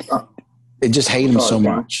 And they just hate him so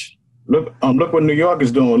much. Look what New York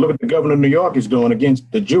is doing. Look what the governor of New York is doing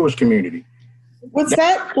against the Jewish community. What's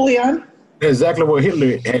that, Leon? That's exactly what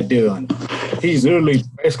Hitler had done. He's literally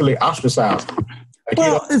basically ostracized.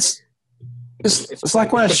 Well, it's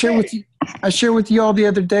like what I shared with you. I shared with you all the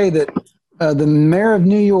other day that the mayor of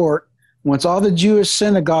New York wants all the Jewish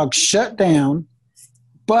synagogues shut down.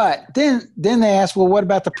 But then they ask, well, what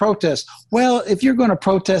about the protest? Well, if you're going to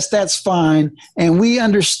protest, that's fine. And we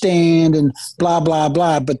understand and blah, blah,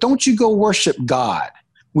 blah. But don't you go worship God.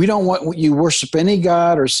 We don't want you worship any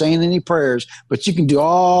God or saying any prayers, but you can do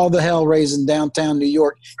all the hell raising downtown New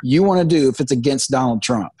York you want to do if it's against Donald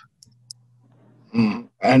Trump. Mm.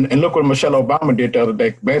 And look what Michelle Obama did the other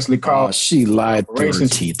day. Basically called she lied through her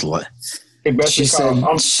teeth. She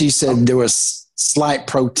said there was slight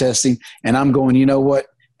protesting, and I'm going, you know what?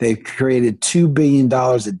 They've created $2 billion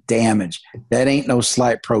of damage. That ain't no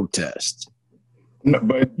slight protest. No,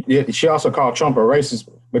 but she also called Trump a racist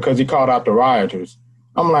because he called out the rioters.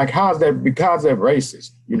 I'm like, how's that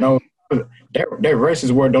racist? You know, that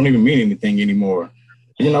racist word don't even mean anything anymore.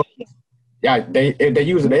 You know, yeah, they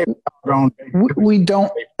use it. We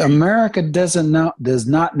don't. America does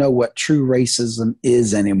not know what true racism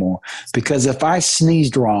is anymore. Because if I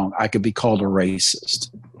sneezed wrong, I could be called a racist.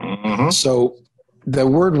 Mm-hmm. So the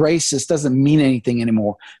word racist doesn't mean anything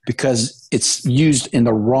anymore because it's used in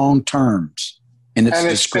the wrong terms in its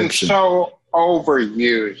description. Been so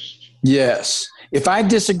overused. Yes. If I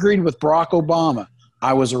disagreed with Barack Obama,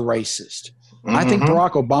 I was a racist. Mm-hmm. I think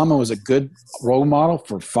Barack Obama was a good role model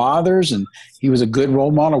for fathers, and he was a good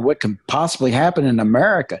role model of what can possibly happen in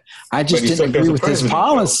America. I just didn't agree with his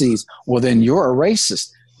policies. Well, then you're a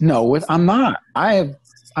racist. No, I'm not. I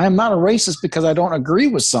am not a racist because I don't agree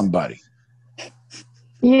with somebody.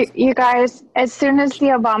 You guys, as soon as the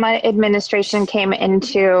Obama administration came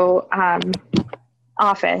into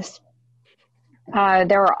office,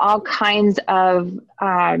 there were all kinds of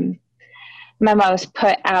memos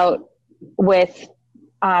put out with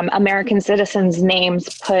American citizens'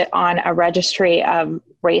 names put on a registry of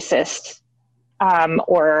racist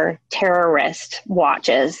or terrorist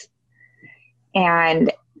watches.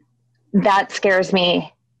 And that scares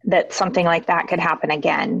me that something like that could happen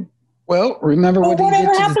again. Well, remember what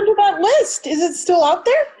whatever happened to that list? Is it still out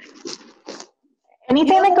there?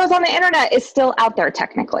 Anything that goes on the internet is still out there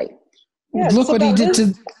technically. Yeah, look so what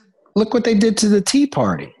look what they did to the Tea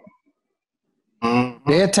Party.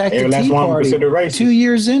 They attacked the Tea Party 2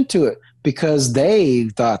 years into it because they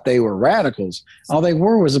thought they were radicals. All they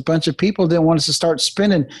were was a bunch of people that wanted to start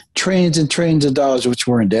spending trillions and trillions of dollars, which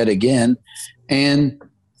were in debt again. And,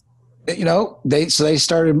 they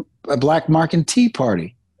started a black market Tea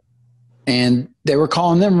Party. And they were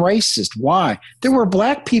calling them racist. Why? There were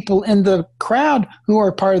black people in the crowd who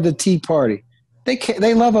are part of the Tea Party.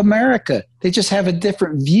 They love America. They just have a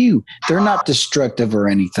different view. They're not destructive or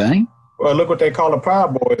anything. Well, look what they call the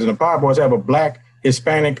Proud Boys, and the Proud Boys have a black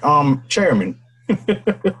Hispanic chairman.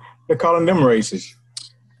 They're calling them racist.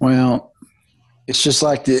 Well, it's just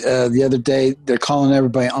like the other day they're calling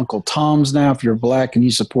everybody Uncle Toms now. If you're black and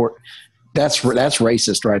you support, that's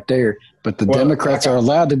racist right there. But the Democrats are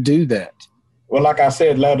allowed to do that. Well, like I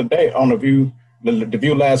said the other day on the View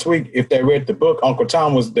last week, if they read the book, Uncle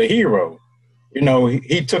Tom was the hero.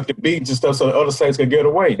 He took the beats and stuff so the other states could get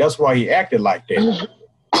away. That's why he acted like that.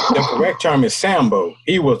 The correct term is Sambo.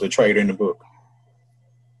 He was the traitor in the book.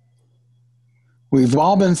 We've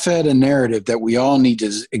all been fed a narrative that we all need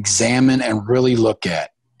to examine and really look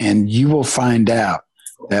at. And you will find out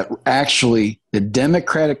that actually the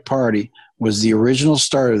Democratic Party was the original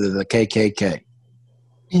starter of the KKK.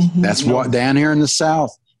 Mm-hmm. That's what down here in the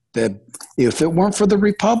South, that if it weren't for the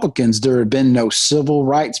Republicans, there had been no civil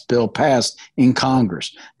rights bill passed in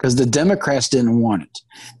Congress because the Democrats didn't want it.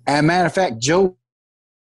 As a matter of fact, Joe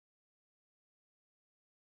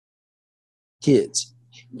kids.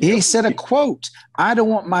 He said a quote, "I don't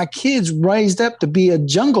want my kids raised up to be a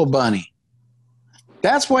jungle bunny."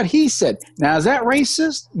 That's what he said. Now, is that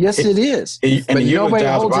racist? Yes, it is. But nobody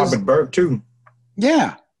holds Robert Burke too.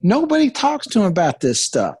 Yeah. Nobody talks to him about this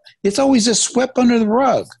stuff. It's always just swept under the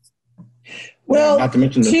rug. Well, not to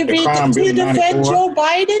mention to defend Joe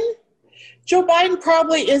Biden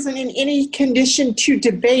probably isn't in any condition to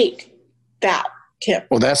debate that, Tim.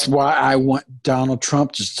 Well, that's why I want Donald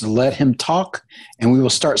Trump just to let him talk, and we will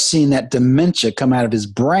start seeing that dementia come out of his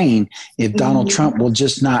brain if Donald Trump will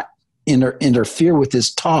just not interfere with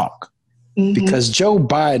his talk, because Joe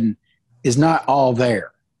Biden is not all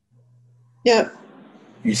there. Yeah.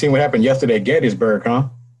 You seen what happened yesterday at Gettysburg, huh?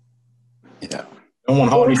 Yeah. No one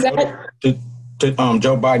hardly to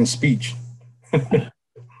Joe Biden's speech.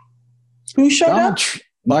 Who showed up?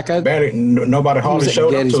 Nobody hardly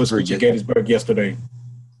showed up to his speech at Gettysburg yesterday.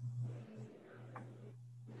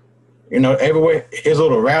 Everywhere his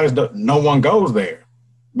little rallies, no one goes there.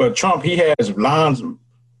 But Trump, he has lines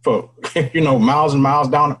for miles and miles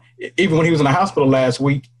down. Even when he was in the hospital last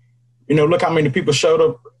week, look how many people showed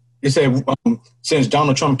up. He said, since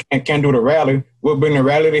Donald Trump can't do the rally, we'll bring the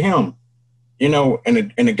rally to him. And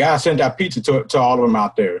the guy sent out pizza to all of them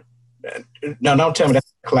out there. Now, don't tell me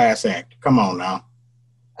that's a class act. Come on now.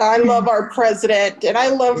 I love our president, and I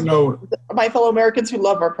love my fellow Americans who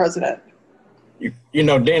love our president. Then you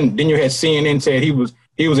had CNN said he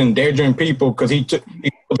was endangering people because he took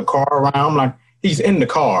the car around. I'm like, he's in the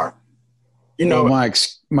car. My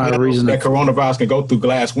reason that coronavirus can go through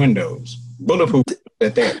glass windows, bulletproof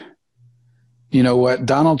at that. You know what?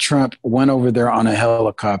 Donald Trump went over there on a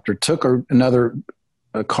helicopter, took another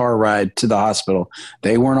car ride to the hospital.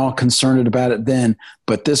 They weren't all concerned about it then,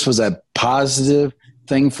 but this was a positive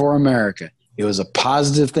thing for America. It was a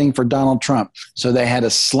positive thing for Donald Trump. So they had to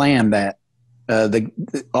slam that.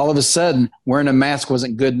 All of a sudden, wearing a mask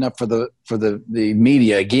wasn't good enough for the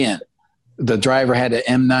media again. The driver had an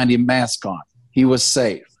M90 mask on. He was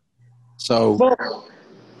safe. So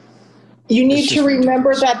you need to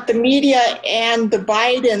remember that the media and the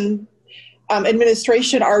Biden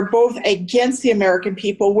administration are both against the American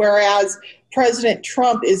people, whereas President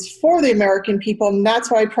Trump is for the American people. And that's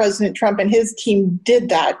why President Trump and his team did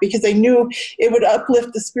that, because they knew it would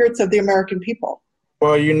uplift the spirits of the American people.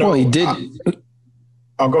 Well, he did.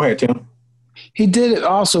 Go ahead, Tim. He did it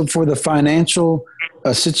also for the financial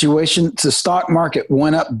situation. The stock market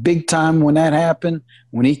went up big time when that happened,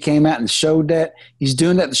 when he came out and showed that. He's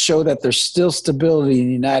doing that to show that there's still stability in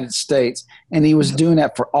the United States, and he was doing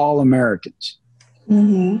that for all Americans.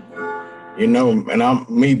 Mm-hmm. And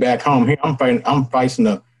I'm back home here. I'm fighting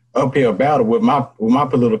an uphill battle with my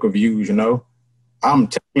political views. I'm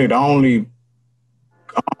technically the only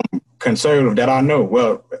conservative that I know.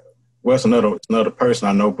 Well, Well, it's another person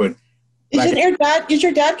I know, but is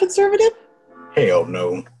your dad conservative? Hell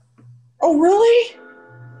no. Oh, really?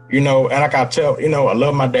 And like I tell, I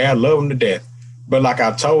love my dad, love him to death. But like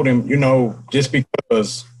I told him, just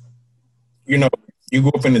because, you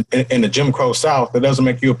grew up in the Jim Crow South, that doesn't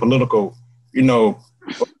make you a political,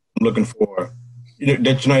 looking for,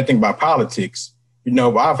 that you know anything about politics.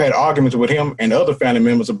 I've had arguments with him and other family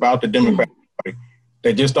members about the Democratic Party.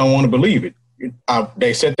 They just don't want to believe it.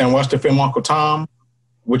 They sat there and watched the film Uncle Tom,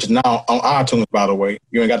 which is now on iTunes, by the way.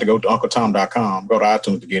 You ain't got to go to UncleTom.com. Go to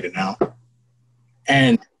iTunes to get it now.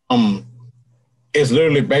 And it's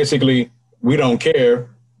literally basically, we don't care.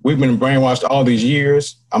 We've been brainwashed all these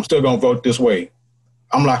years. I'm still going to vote this way.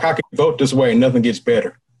 I'm like, how can you vote this way and nothing gets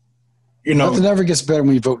better? Nothing ever gets better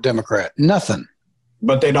when you vote Democrat. Nothing.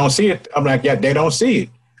 But they don't see it. I'm like, yeah, they don't see it.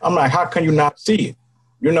 I'm like, how can you not see it?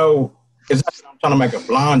 It's not that I'm trying to make a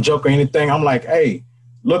blind joke or anything. I'm like, hey,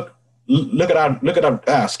 look at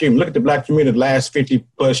the black community the last 50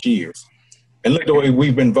 plus years, and look at the way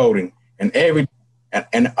we've been voting, and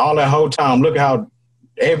all that whole time, look at how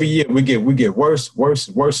every year we get worse,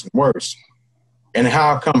 and worse. And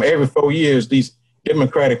how come every 4 years these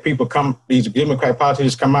Democratic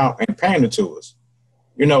politicians come out and pander to us?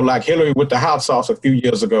 Like Hillary with the hot sauce a few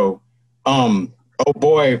years ago. Old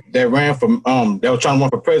boy that ran from that was trying to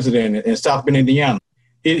run for president in South Bend, Indiana.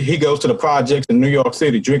 He goes to the projects in New York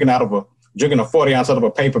City drinking a 40-ounce out of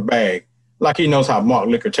a paper bag, like he knows how malt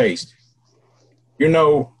liquor tastes. Then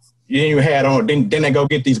they go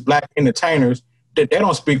get these black entertainers that they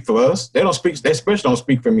don't speak for us. They especially don't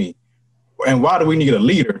speak for me. And why do we need a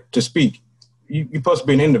leader to speak? You're supposed to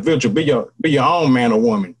be an individual, be your own man or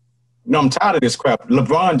woman. I'm tired of this crap.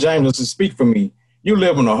 LeBron James doesn't speak for me. You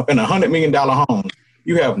live in a $100 million home.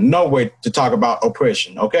 You have no way to talk about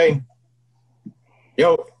oppression, okay?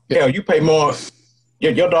 You pay more.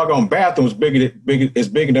 Your doggone bathroom is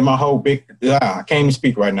bigger than my whole big. I can't even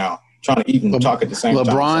speak right now. Trying to eat and talk at the same time.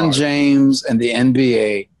 LeBron James and the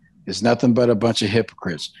NBA is nothing but a bunch of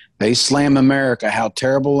hypocrites. They slam America, how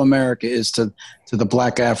terrible America is to the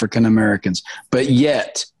black African Americans, but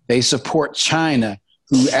yet they support China,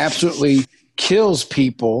 who absolutely kills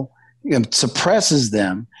people and suppresses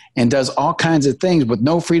them and does all kinds of things with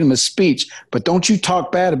no freedom of speech. But don't you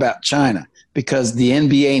talk bad about China, because the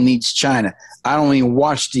NBA needs China. I don't even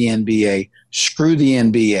watch the NBA. Screw the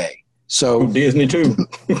NBA. So Disney too.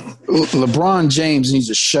 LeBron James needs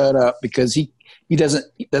to shut up, because he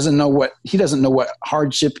doesn't know what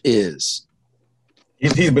hardship is.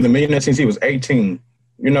 He's been a millionaire since he was 18.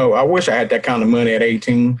 I wish I had that kind of money at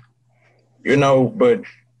 18. But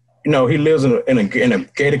he lives in a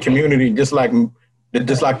gated community just like the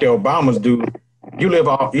Obamas do. You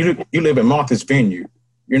live in Martha's Vineyard.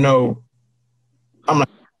 I'm like,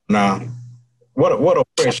 nah. What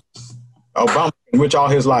oppression? Obama been rich all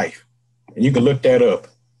his life, and you can look that up.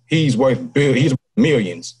 He's worth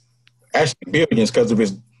millions, actually billions, because of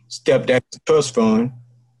his stepdad's trust fund.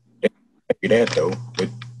 That though. But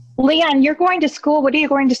Leon, you're going to school. What are you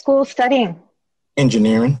going to school studying?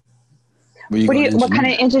 Engineering. What kind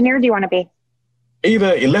of engineer do you want to be?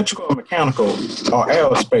 Either electrical or mechanical or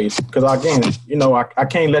aerospace. Because again, I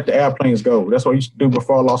can't let the airplanes go. That's what I used to do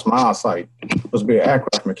before I lost my eyesight. Was to be an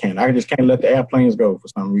aircraft mechanic. I just can't let the airplanes go for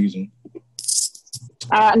some reason.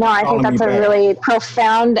 No, I think that's a really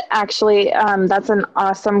profound, actually, that's an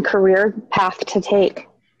awesome career path to take.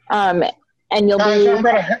 And you'll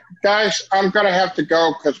I'm going to have to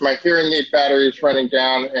go because my hearing aid battery is running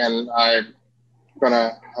down, and I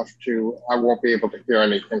won't be able to hear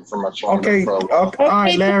anything from much longer. Okay. All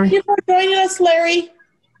right, Larry. Thank you for joining us, Larry.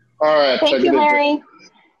 All right. Thank you, Larry.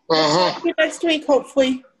 See you next week,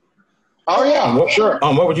 hopefully. Oh, yeah, sure.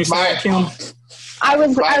 What would you say, Kim? I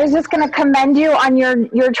was just going to commend you on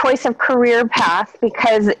your choice of career path,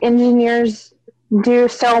 because engineers do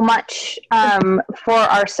so much for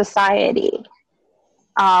our society.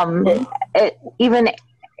 Even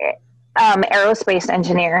aerospace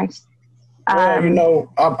engineers.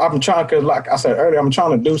 I'm trying, because like I said earlier, I'm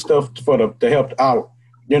trying to do stuff to help out,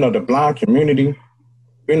 the blind community.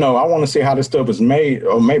 I want to see how this stuff is made,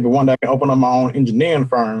 or maybe one day I can open up my own engineering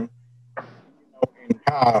firm. And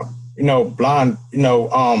how, blind,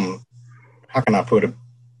 how can I put it?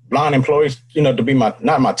 Blind employees, to be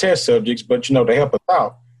not my test subjects, but, to help us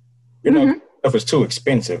out. Stuff is too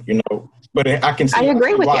expensive, But I can see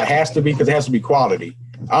why it has to be, because it has to be quality.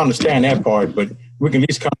 I understand that part, but we can at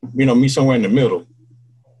least come, meet somewhere in the middle.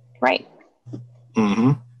 Right.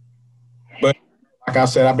 Mm-hmm. But like I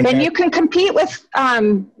said, Then you can compete with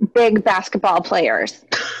big basketball players.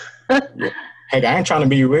 Yeah. Hey, I ain't trying to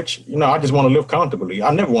be rich. I just want to live comfortably.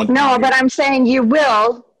 I never want to. No, but I'm saying you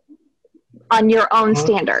will on your own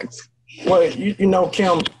standards. Well, you know,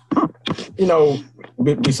 Kim, you know,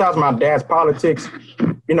 besides my dad's politics,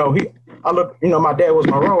 you know, my dad was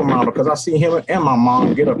my role model because I see him and my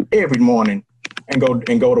mom get up every morning and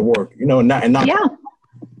go to work. You know,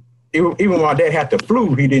 even when my dad had the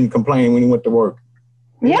flu, he didn't complain when he went to work.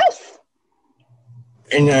 Yes.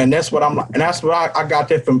 And that's what I got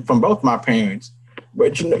that from both my parents.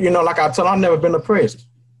 But you know, like I tell, I've never been oppressed.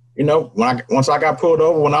 You know, once I got pulled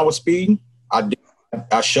over when I was speeding,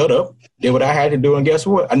 I shut up, did what I had to do, and guess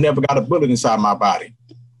what? I never got a bullet inside my body.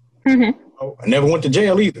 Mm-hmm. I never went to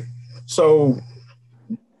jail either. So,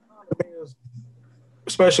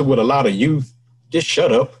 especially with a lot of youth, just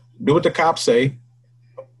shut up, do what the cops say.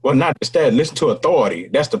 Well, not just that, listen to authority.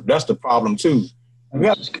 That's the problem too. We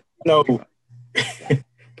have to, you know,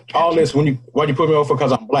 all this why you put me over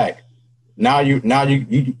because I'm black. Now you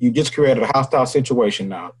just created a hostile situation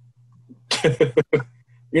now.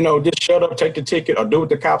 You know, just shut up, take the ticket, or do what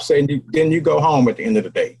the cops say, and then you go home at the end of the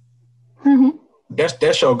day. Mm-hmm.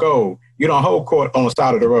 That's your goal. You don't hold court on the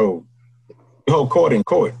side of the road. You hold court in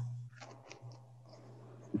court.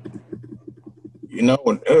 You know,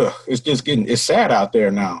 and it's sad out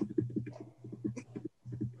there now.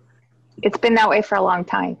 It's been that way for a long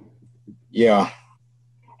time. Yeah.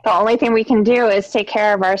 The only thing we can do is take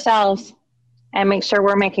care of ourselves and make sure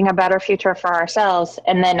we're making a better future for ourselves.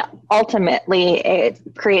 And then ultimately it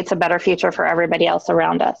creates a better future for everybody else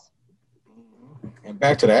around us. And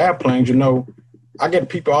back to the airplanes, you know, I get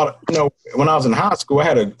people out, you know, when I was in high school, I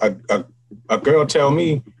had a girl tell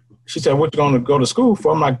me, she said, what you going to go to school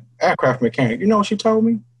for? I'm like, aircraft mechanic. You know what she told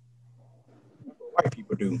me? What white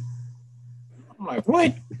people do. I'm like,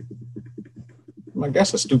 what? I'm like,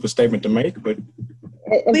 that's a stupid statement to make, but.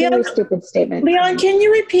 A very stupid statement. Leon, can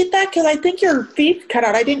you repeat that? Because I think your feed cut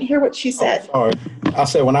out. I didn't hear what she said. Oh, sorry. I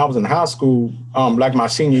said when I was in high school, like my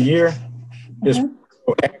senior year, this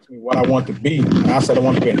asked me what I want to be. And I said I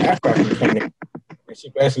want to be an aircraft mechanic. And she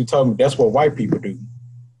basically told me that's what white people do.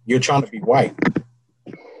 You're trying to be white.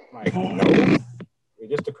 I'm like, no, it's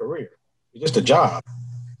just a career. It's just a job.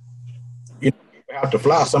 You have to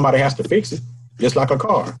fly. Somebody has to fix it, just like a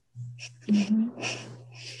car. Mm-hmm.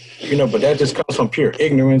 You know, but that just comes from pure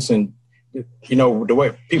ignorance and, you know, the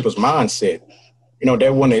way people's mindset, you know,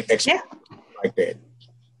 they want to expect like that.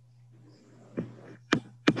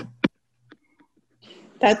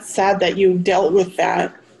 That's sad that you dealt with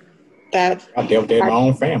that. I dealt with that in my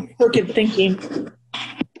own family. Crooked thinking.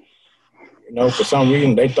 You know, for some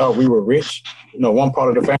reason they thought we were rich. You know, one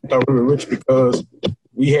part of the family thought we were rich because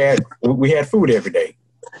we had food every day.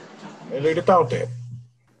 They really thought that.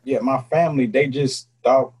 Yeah, my family, they just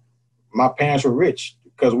thought my parents were rich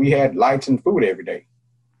because we had lights and food every day.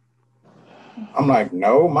 I'm like,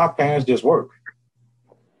 no, my parents just work.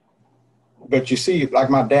 But you see, like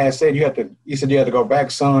my dad said, you had to go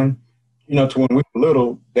back, son, you know, to when we were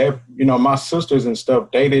little. That, you know, my sisters and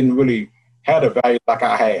stuff, they didn't really have the value like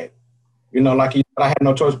I had. You know, like I had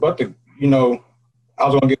no choice but to, you know, I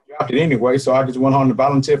was gonna get drafted anyway, so I just went home to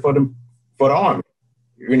volunteer for the Army.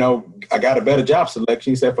 You know, I got a better job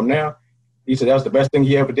selection. He said from now. He said that was the best thing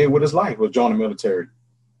he ever did with his life was join the military.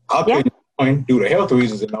 I couldn't join due to health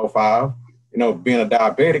reasons in 2005, you know, being a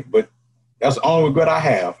diabetic, but that's the only regret I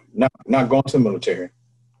have, not going to the military.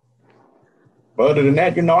 But other than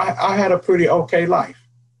that, you know, I had a pretty okay life.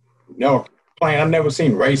 You know, I never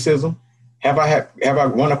seen racism. Have I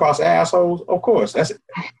run across assholes? Of course,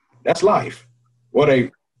 that's life. Well,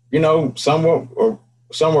 they, you know, some were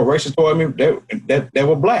racist toward me. They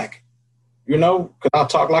were black. You know, because I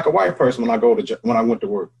talk like a white person when I went to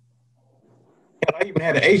work. And I even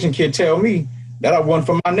had an Asian kid tell me that I wasn't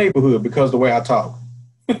from my neighborhood because of the way I talk.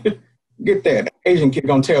 Get that. The Asian kid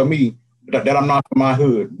gonna tell me that I'm not from my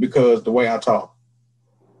hood because of the way I talk.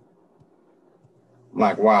 I'm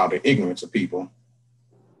like, wow, the ignorance of people.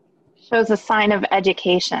 Shows a sign of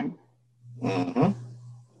education. Mm-hmm.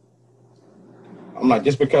 I'm like,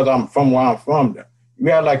 just because I'm from where I'm from, you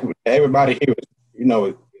got like everybody here, you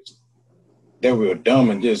know, they were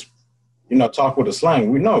dumb and just, you know, talk with a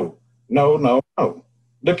slang. We know. No.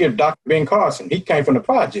 Look at Dr. Ben Carson. He came from the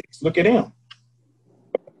projects. Look at him.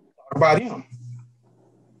 Talk about him.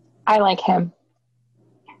 I like him.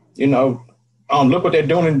 You know, look what they're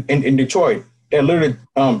doing in Detroit. They're literally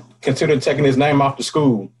considered taking his name off the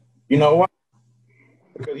school. You know why?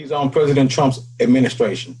 Because he's on President Trump's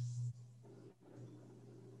administration.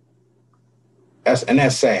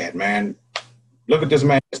 That's sad, man. Look at this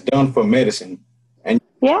man that's done for medicine, and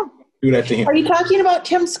do that to him. Are you talking about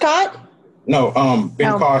Tim Scott? No,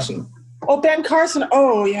 Ben Carson. Oh, Ben Carson.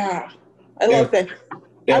 Oh, yeah. I love that.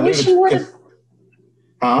 I wish he would have.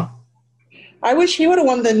 Huh? I wish he would have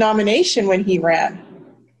won the nomination when he ran.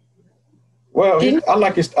 Well, I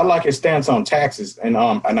like his stance on taxes and the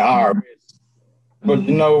IRS. But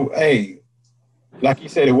you know, hey, like he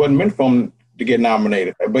said, it wasn't meant for him to get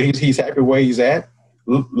nominated. But he's happy where he's at.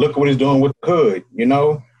 Look what he's doing with the hood. You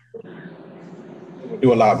know, we'll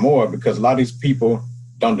do a lot more because a lot of these people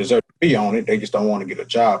don't deserve to be on it. They just don't want to get a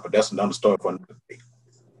job. But that's another story for another day.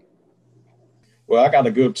 Well, I got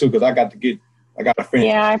to go too because I got to finish.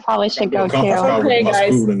 Yeah, I probably should go too. Okay, my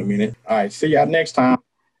guys. school in a minute. All right, see y'all next time.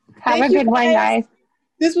 Have Thank a you, good one, guys.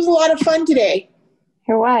 This was a lot of fun today.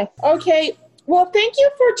 Here what? Okay, well, thank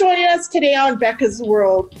you for joining us today on Becca's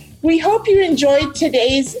World. We hope you enjoyed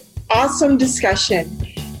today's awesome discussion.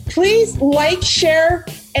 Please like, share,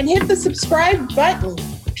 and hit the subscribe button.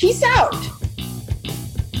 Peace out.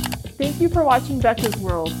 Thank you for watching Becca's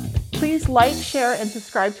World. Please like, share, and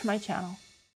subscribe to my channel.